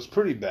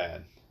pretty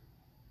bad.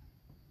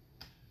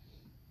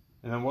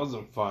 And it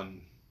wasn't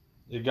fun.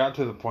 It got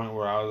to the point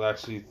where I was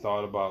actually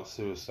thought about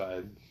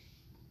suicide.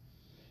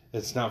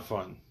 It's not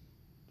fun.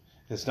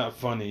 It's not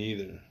funny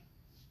either.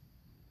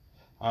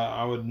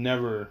 I would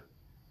never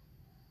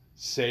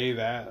say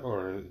that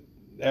or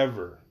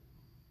ever.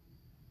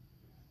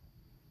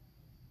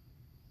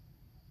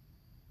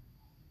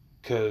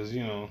 Because,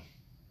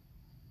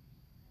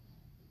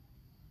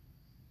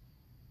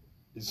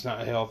 it's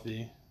not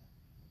healthy.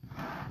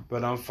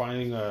 But I'm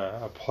finding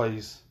a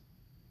place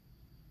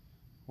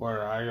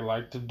where I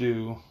like to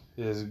do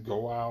is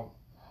go out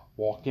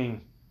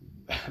walking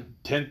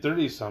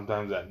 10:30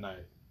 sometimes at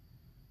night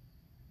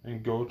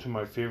and go to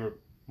my favorite,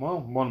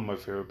 one of my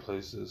favorite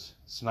places.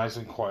 It's nice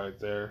and quiet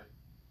there.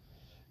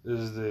 This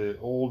is the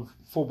old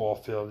football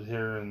field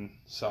here in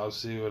South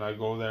Sioux, and I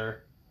go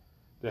there.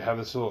 They have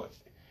this little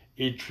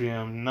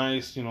atrium,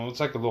 nice, it's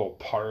like a little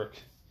park.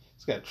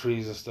 It's got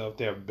trees and stuff.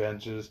 They have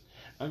benches.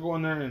 I go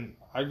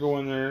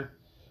in there.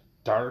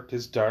 Dark.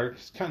 It's dark.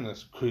 It's kind of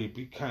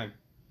creepy, kind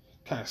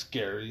of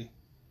scary.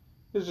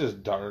 It's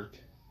just dark.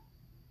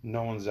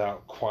 No one's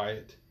out,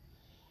 quiet.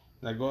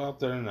 And I go out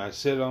there and I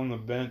sit on the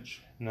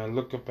bench and I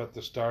look up at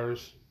the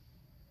stars.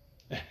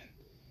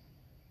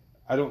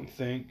 I don't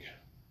think.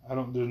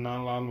 There's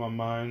not a lot in my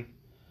mind.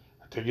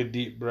 I take a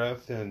deep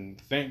breath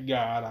and thank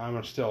God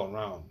I'm still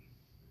around.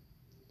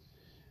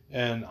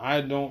 And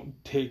I don't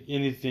take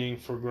anything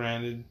for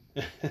granted.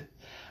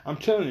 I'm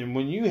telling you,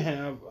 when you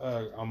have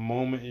a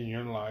moment in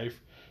your life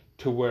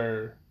to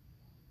where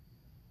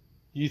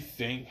you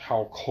think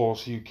how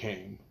close you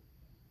came,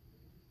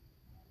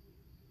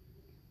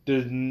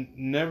 there's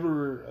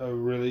never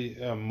really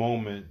a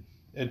moment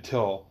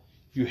until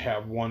you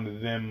have one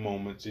of them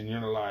moments in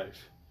your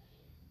life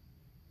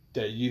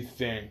that you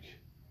think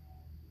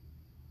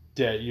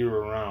that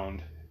you're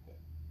around.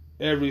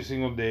 Every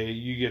single day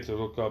you get to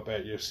look up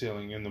at your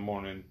ceiling in the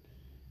morning,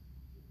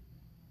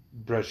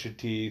 brush your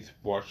teeth,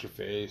 wash your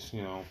face,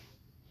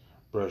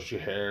 brush your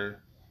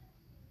hair.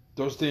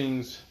 Those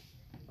things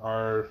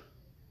are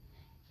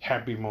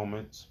happy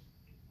moments.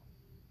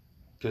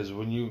 Because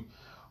when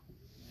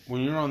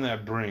you're on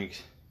that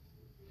brink,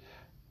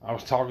 I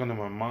was talking to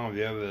my mom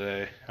the other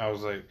day. I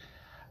was like,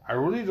 I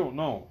really don't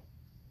know.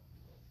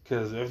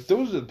 Because if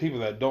those are the people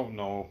that don't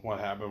know what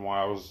happened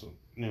while I was,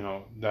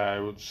 that I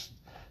would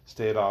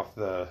stayed off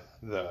the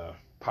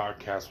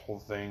podcast whole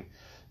thing,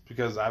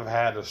 because I've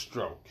had a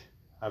stroke.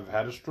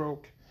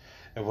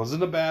 It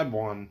wasn't a bad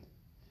one.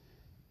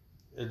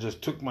 It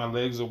just took my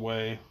legs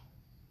away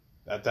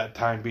at that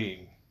time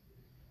being.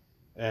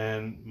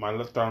 And my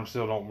left arm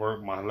still don't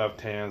work. My left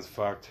hand's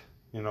fucked.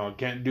 I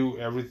can't do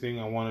everything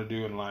I want to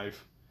do in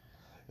life.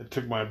 It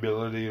took my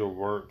ability to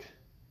work.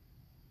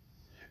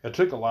 It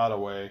took a lot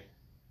away.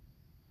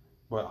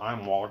 But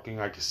I'm walking.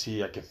 I can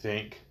see. I can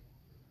think.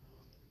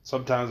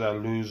 Sometimes I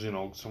lose,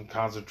 some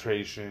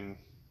concentration.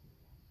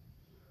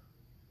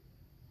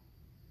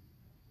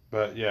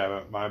 But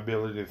yeah, my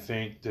ability to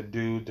think, to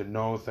do, to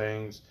know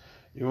things.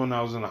 Even when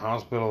I was in the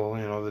hospital,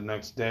 the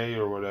next day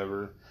or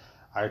whatever,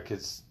 I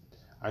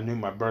knew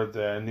my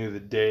birthday. I knew the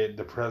date,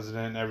 the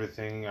president,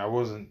 everything. I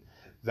wasn't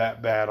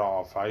that bad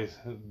off.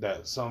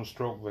 That some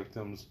stroke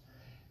victims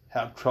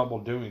have trouble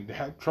doing. They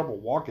have trouble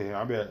walking.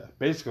 I mean,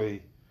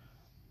 basically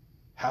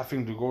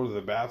having to go to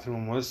the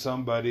bathroom with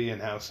somebody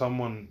and have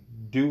someone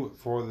do it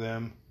for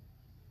them.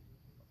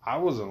 I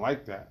wasn't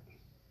like that.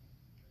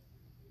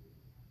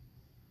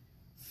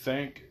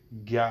 Thank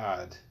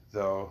God,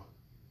 though.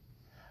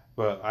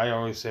 But I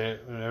always say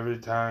it every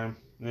time,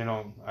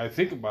 I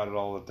think about it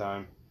all the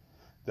time,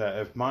 that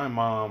if my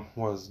mom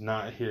was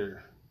not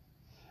here,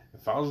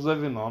 if I was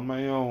living on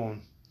my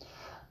own,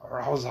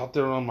 or I was out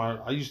there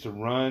I used to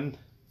run,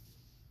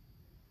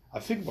 I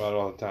think about it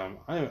all the time.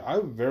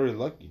 I'm very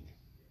lucky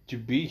to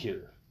be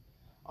here.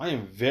 I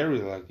am very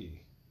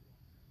lucky.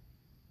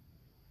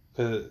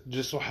 Because it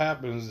just so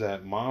happens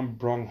that Mom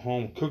brought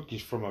home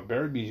cookies from a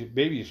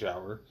baby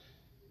shower.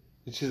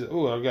 And she said,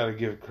 oh, I've got to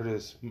give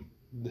Curtis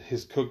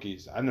his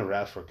cookies. I never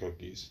asked for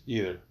cookies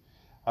either.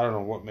 I don't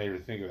know what made her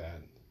think of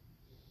that.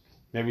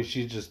 Maybe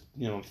she just,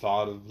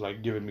 thought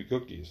of giving me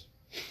cookies.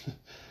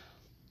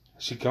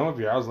 She come up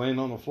here. I was laying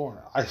on the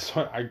floor. I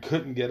swear I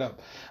couldn't get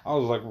up. I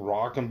was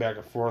rocking back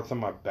and forth on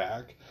my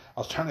back. I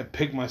was trying to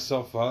pick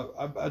myself up.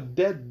 A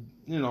dead,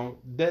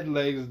 dead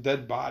legs,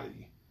 dead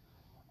body,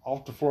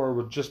 off the floor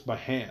with just my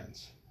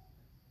hands.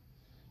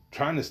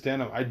 Trying to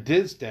stand up. I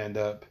did stand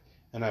up,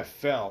 and I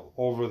fell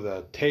over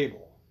the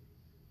table.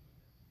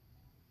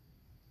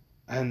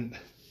 And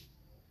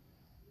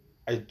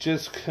I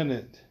just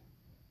couldn't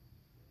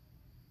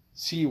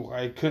see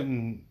why I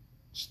couldn't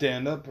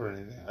stand up or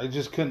anything. I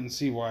just couldn't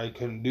see why I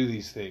couldn't do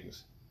these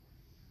things.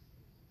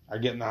 I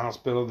get in the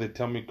hospital, they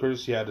tell me,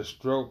 Chris, you had a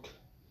stroke.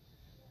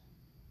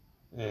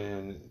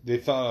 And they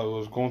thought I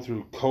was going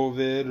through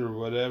COVID or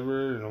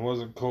whatever, and it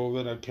wasn't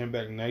COVID. I came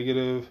back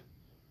negative,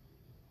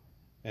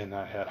 and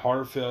I had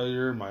heart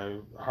failure. My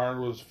heart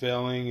was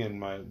failing,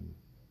 and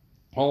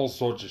all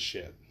sorts of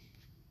shit.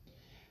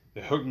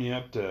 They hooked me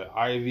up to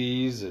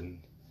IVs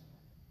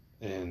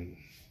and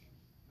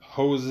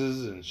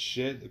hoses and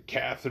shit, a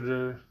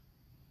catheter.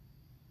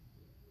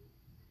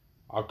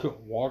 I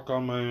couldn't walk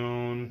on my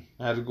own.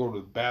 I had to go to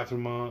the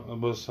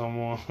bathroom with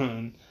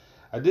someone.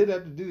 I did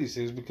have to do these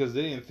things because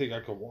they didn't think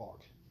I could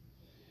walk.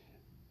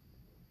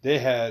 They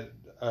had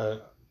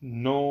a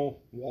no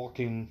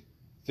walking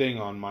thing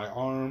on my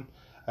arm.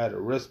 I had a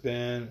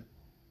wristband.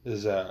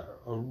 Is a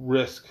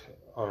risk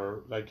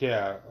or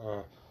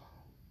a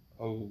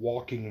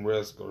walking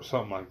risk or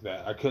something like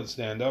that. I couldn't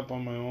stand up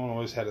on my own. I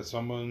always had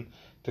someone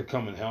to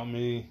come and help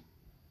me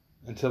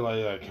until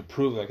I could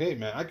prove hey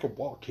man, I could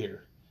walk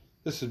here.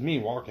 This is me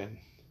walking.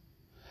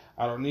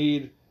 I don't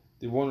need.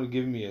 They wanted to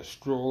give me a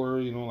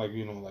stroller, like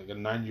a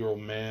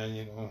 9-year-old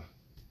man,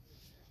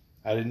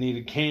 I didn't need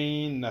a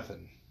cane,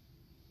 nothing.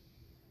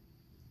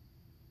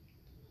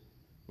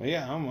 But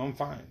yeah, I'm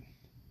fine.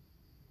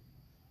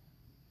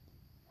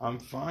 I'm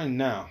fine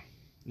now,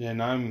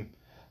 and I'm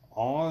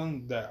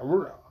on that.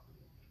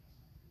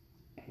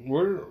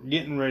 We're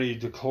getting ready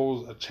to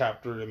close a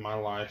chapter in my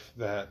life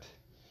that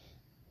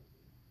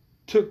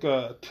took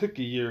a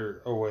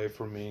year away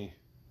from me.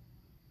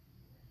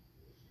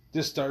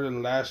 This started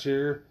last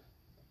year.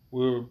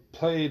 We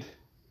played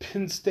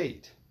Penn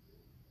State.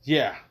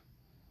 Yeah,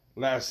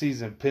 last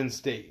season, Penn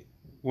State.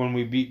 When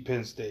we beat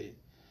Penn State.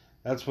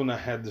 That's when I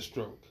had the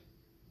stroke.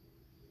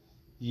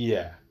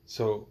 Yeah,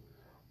 so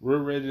we're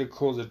ready to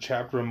close a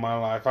chapter in my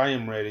life. I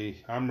am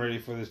ready. I'm ready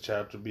for this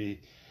chapter to be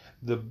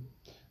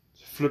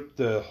flip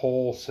the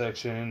whole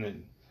section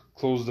and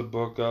close the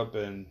book up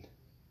and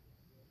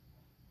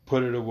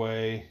put it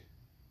away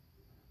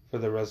for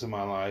the rest of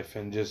my life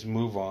and just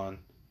move on.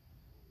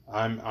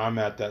 I'm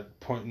at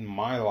that point in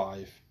my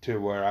life to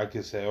where I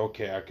can say,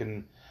 okay, I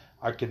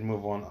can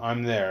move on.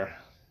 I'm there.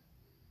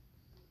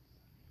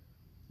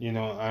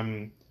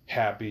 I'm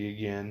happy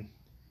again.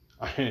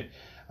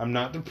 I'm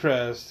not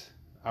depressed.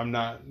 I'm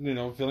not,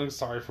 feeling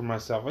sorry for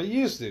myself. I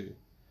used to.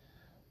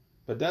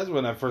 But that's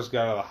when I first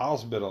got out of the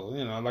hospital.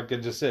 Like I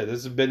just said,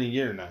 this has been a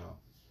year now.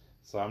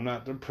 So I'm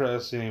not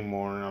depressed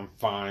anymore, and I'm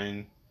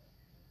fine.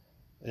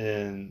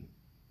 And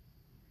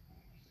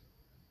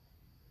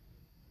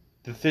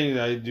the thing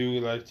that I do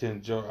like to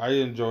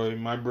enjoy,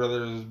 my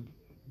brother has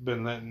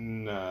been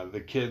letting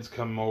the kids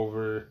come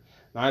over,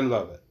 and I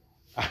love it.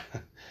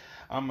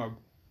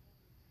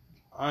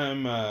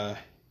 I'm a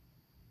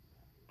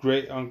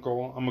great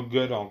uncle. I'm a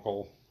good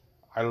uncle.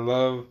 I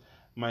love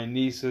my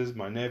nieces,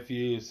 my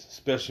nephews,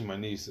 especially my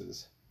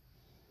nieces.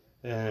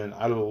 And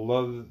I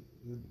love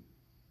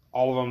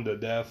all of them to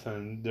death,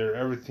 and they're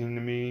everything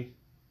to me.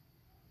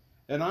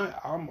 And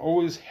I'm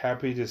always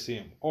happy to see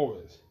them,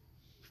 always.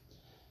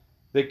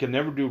 They can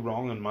never do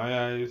wrong in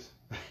my eyes.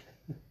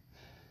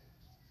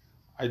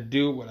 I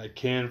do what I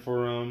can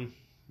for them.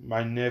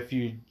 My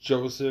nephew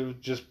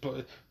Joseph just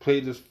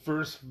played his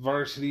first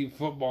varsity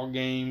football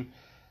game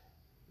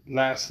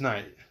last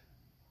night.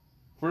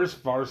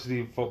 First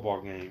varsity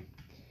football game.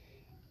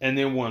 And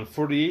they won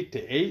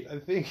 48-8, I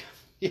think.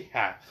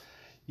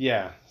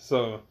 Yeah.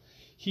 So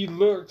he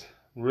looked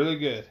really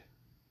good.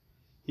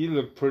 He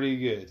looked pretty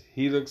good.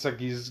 He looks like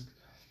he's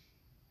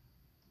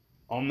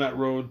on that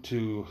road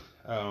to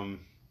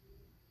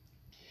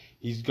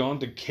he's gone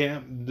to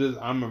camp.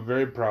 I'm a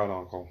very proud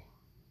uncle.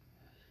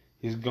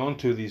 He's gone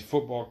to these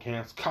football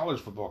camps,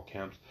 college football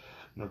camps,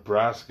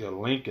 Nebraska,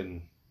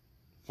 Lincoln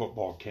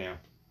football camp.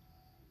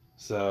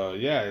 So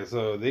yeah,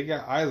 so they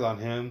got eyes on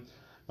him.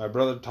 My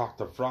brother talked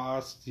to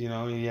Frost. He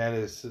had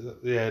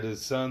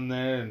his son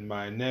there and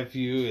my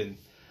nephew, and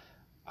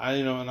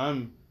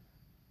I'm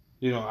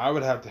I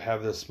would have to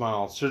have this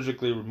smile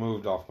surgically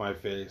removed off my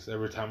face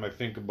every time I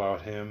think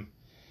about him.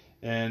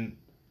 And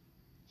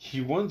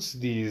he wants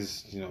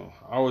these,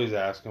 I always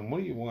ask him, what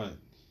do you want?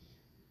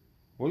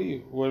 What do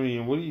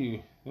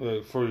you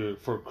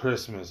for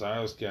Christmas? I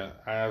ask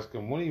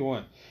him, what do you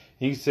want?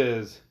 He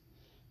says,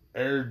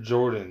 Air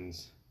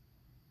Jordans.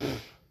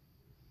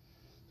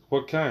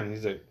 What kind?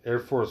 He's like, Air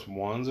Force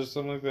Ones or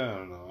something like that? I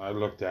don't know. I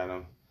looked at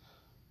him.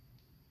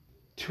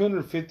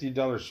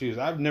 $250 shoes.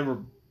 I've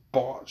never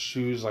bought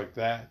shoes like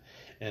that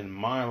in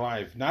my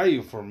life. Not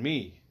even for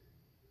me.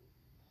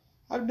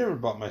 I've never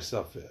bought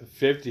myself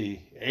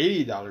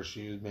 $50, $80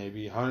 shoes,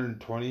 maybe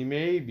 $120,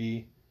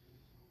 maybe.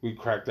 We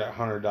cracked that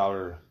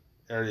 $100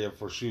 area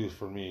for shoes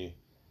for me.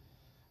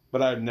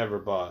 But I've never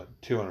bought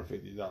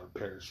 $250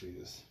 pair of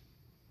shoes.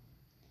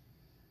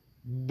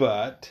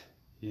 But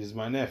he's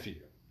my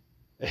nephew.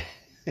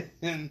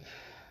 And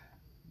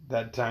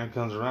that time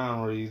comes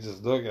around where you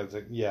just look at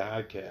it, yeah,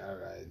 okay,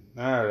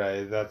 all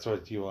right, that's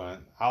what you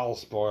want. I'll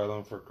spoil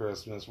them for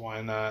Christmas.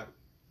 Why not?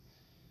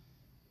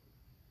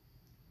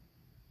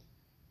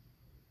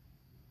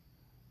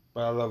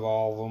 but I love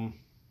all of them.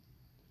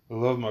 I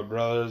love my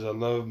brothers. I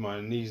love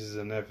my nieces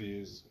and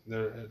nephews.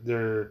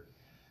 They're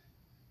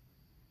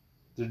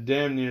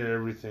damn near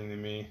everything to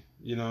me,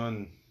 you know.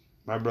 And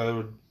my brother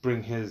would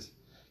bring his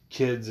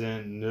kids in.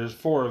 And there's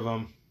 4 of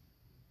them.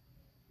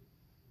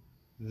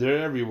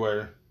 They're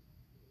everywhere.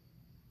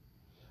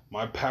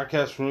 My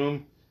podcast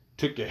room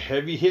took a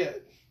heavy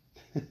hit.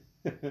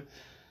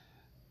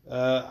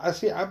 I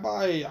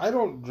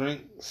don't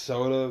drink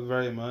soda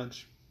very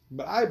much,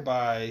 but I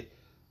buy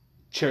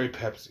cherry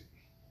Pepsi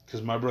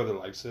because my brother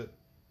likes it.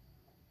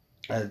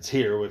 And it's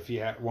here if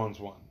he wants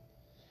one.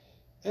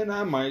 And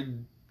I might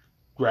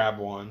grab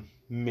one,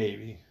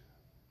 maybe,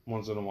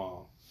 once in a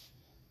while.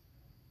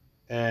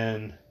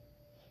 And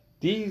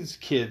these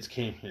kids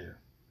came here.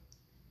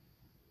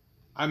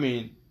 I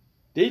mean,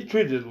 they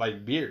treated it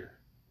like beer.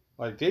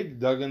 Like, they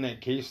dug in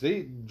that case.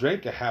 They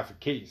drank a half a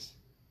case.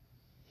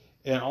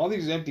 And all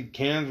these empty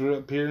cans were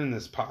up here in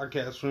this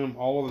podcast room,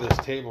 all over this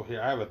table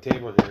here. I have a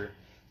table here.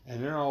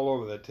 And they're all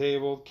over the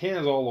table.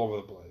 Cans all over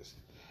the place.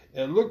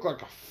 It looked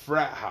like a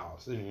frat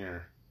house in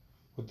here.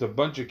 With a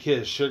bunch of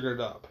kids sugared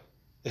up.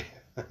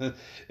 It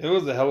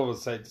was a hell of a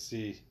sight to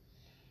see.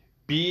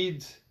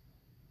 Beads.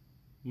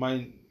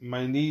 My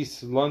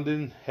niece,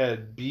 London,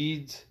 had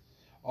beads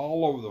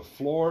all over the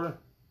floor.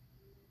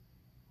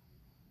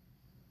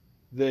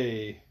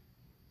 They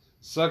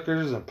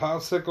suckers and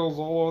popsicles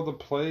all over the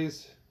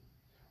place.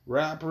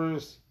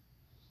 Wrappers.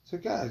 So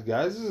guys,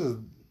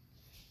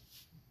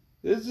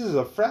 this is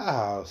a frat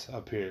house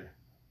up here.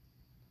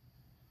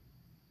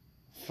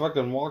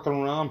 Fucking walking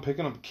around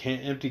picking up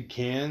empty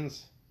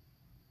cans.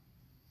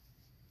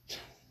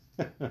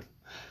 But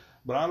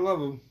I love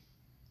them.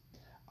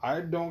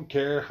 I don't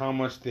care how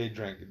much they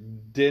drink.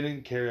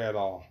 Didn't care at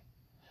all.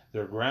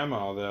 Their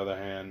grandma, on the other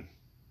hand,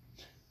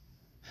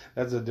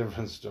 that's a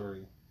different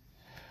story.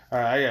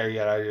 Alright, I gotta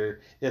get out of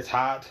here. It's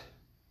hot.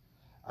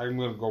 I'm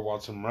gonna go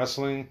watch some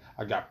wrestling.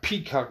 I got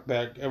Peacock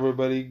back.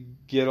 Everybody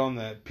get on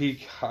that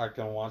Peacock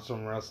and watch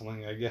some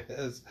wrestling, I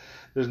guess.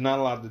 There's not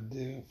a lot to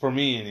do. For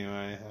me,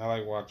 anyway. I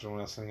like watching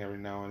wrestling every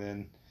now and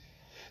then.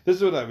 This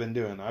is what I've been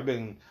doing.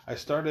 I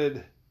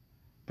started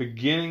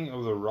beginning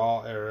of the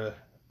Raw era,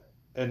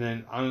 and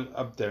then I'm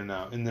up there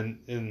now in the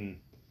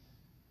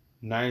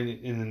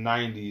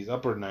 90s,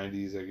 upper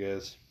 90s, I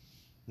guess.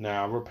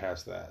 Nah, we're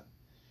past that.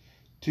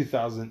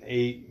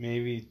 2008,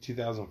 maybe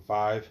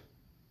 2005.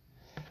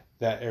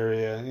 That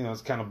area, you know,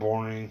 it's kind of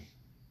boring.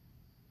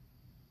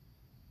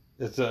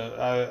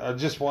 I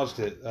just watched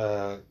it.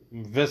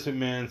 Vince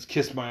McMahon's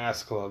Kiss My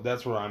Ass Club.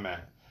 That's where I'm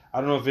at.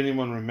 I don't know if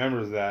anyone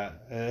remembers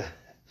that.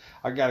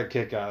 I got a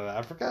kick out of that.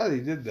 I forgot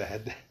he did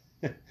that.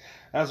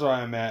 That's where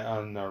I'm at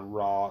on the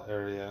Raw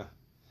area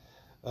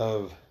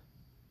of.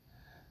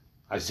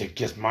 I said,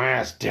 kiss my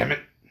ass, damn it.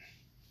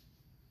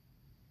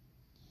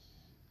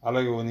 I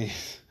like it when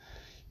he's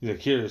like,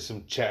 here's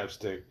some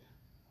chapstick.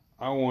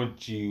 I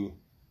want you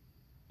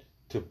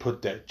to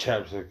put that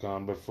chapstick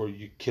on before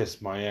you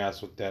kiss my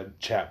ass with that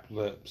chapped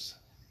lips.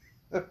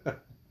 Then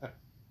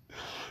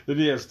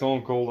he has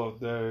Stone Cold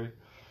up there.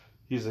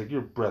 He's like,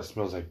 your breath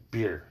smells like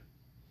beer.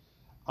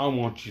 I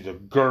want you to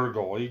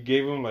gurgle. He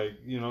gave him like,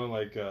 you know,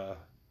 like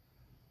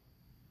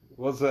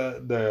what's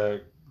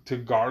that to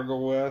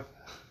gargle with?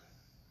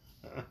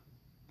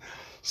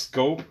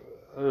 Scope?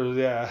 Or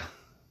yeah.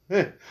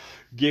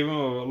 Gave him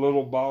a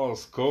little bottle of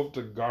Scope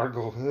to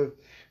gargle with.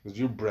 Because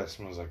your breath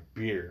smells like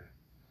beer.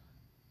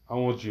 I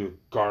want you to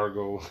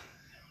gargle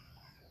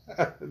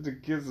to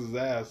kiss his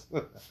ass.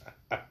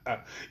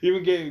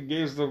 Even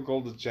gave Stone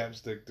Cold the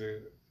chapstick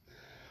too.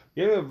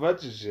 Gave him a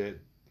bunch of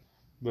shit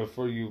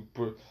before you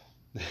put.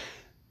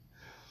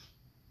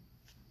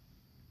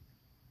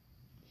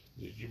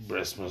 Your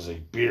breath smells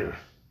like beer.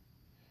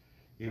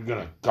 You're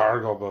gonna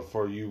gargle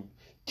before you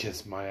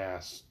kiss my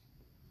ass.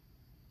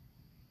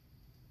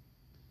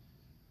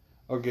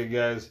 Okay,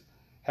 guys.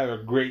 Have a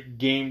great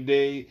game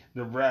day.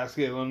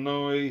 Nebraska,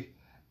 Illinois.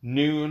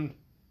 Noon,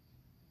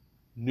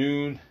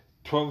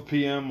 12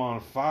 p.m. on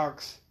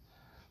Fox.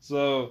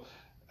 So,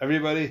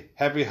 everybody,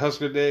 happy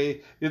Husker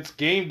Day. It's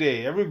game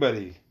day,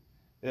 everybody.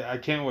 I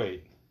can't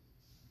wait.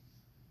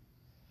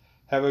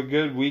 Have a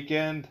good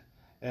weekend,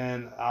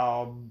 and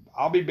I'll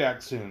be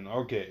back soon.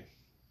 Okay.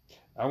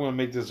 I'm going to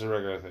make this a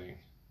regular thing.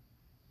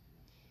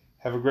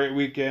 Have a great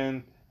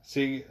weekend.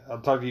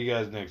 I'll talk to you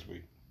guys next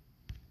week.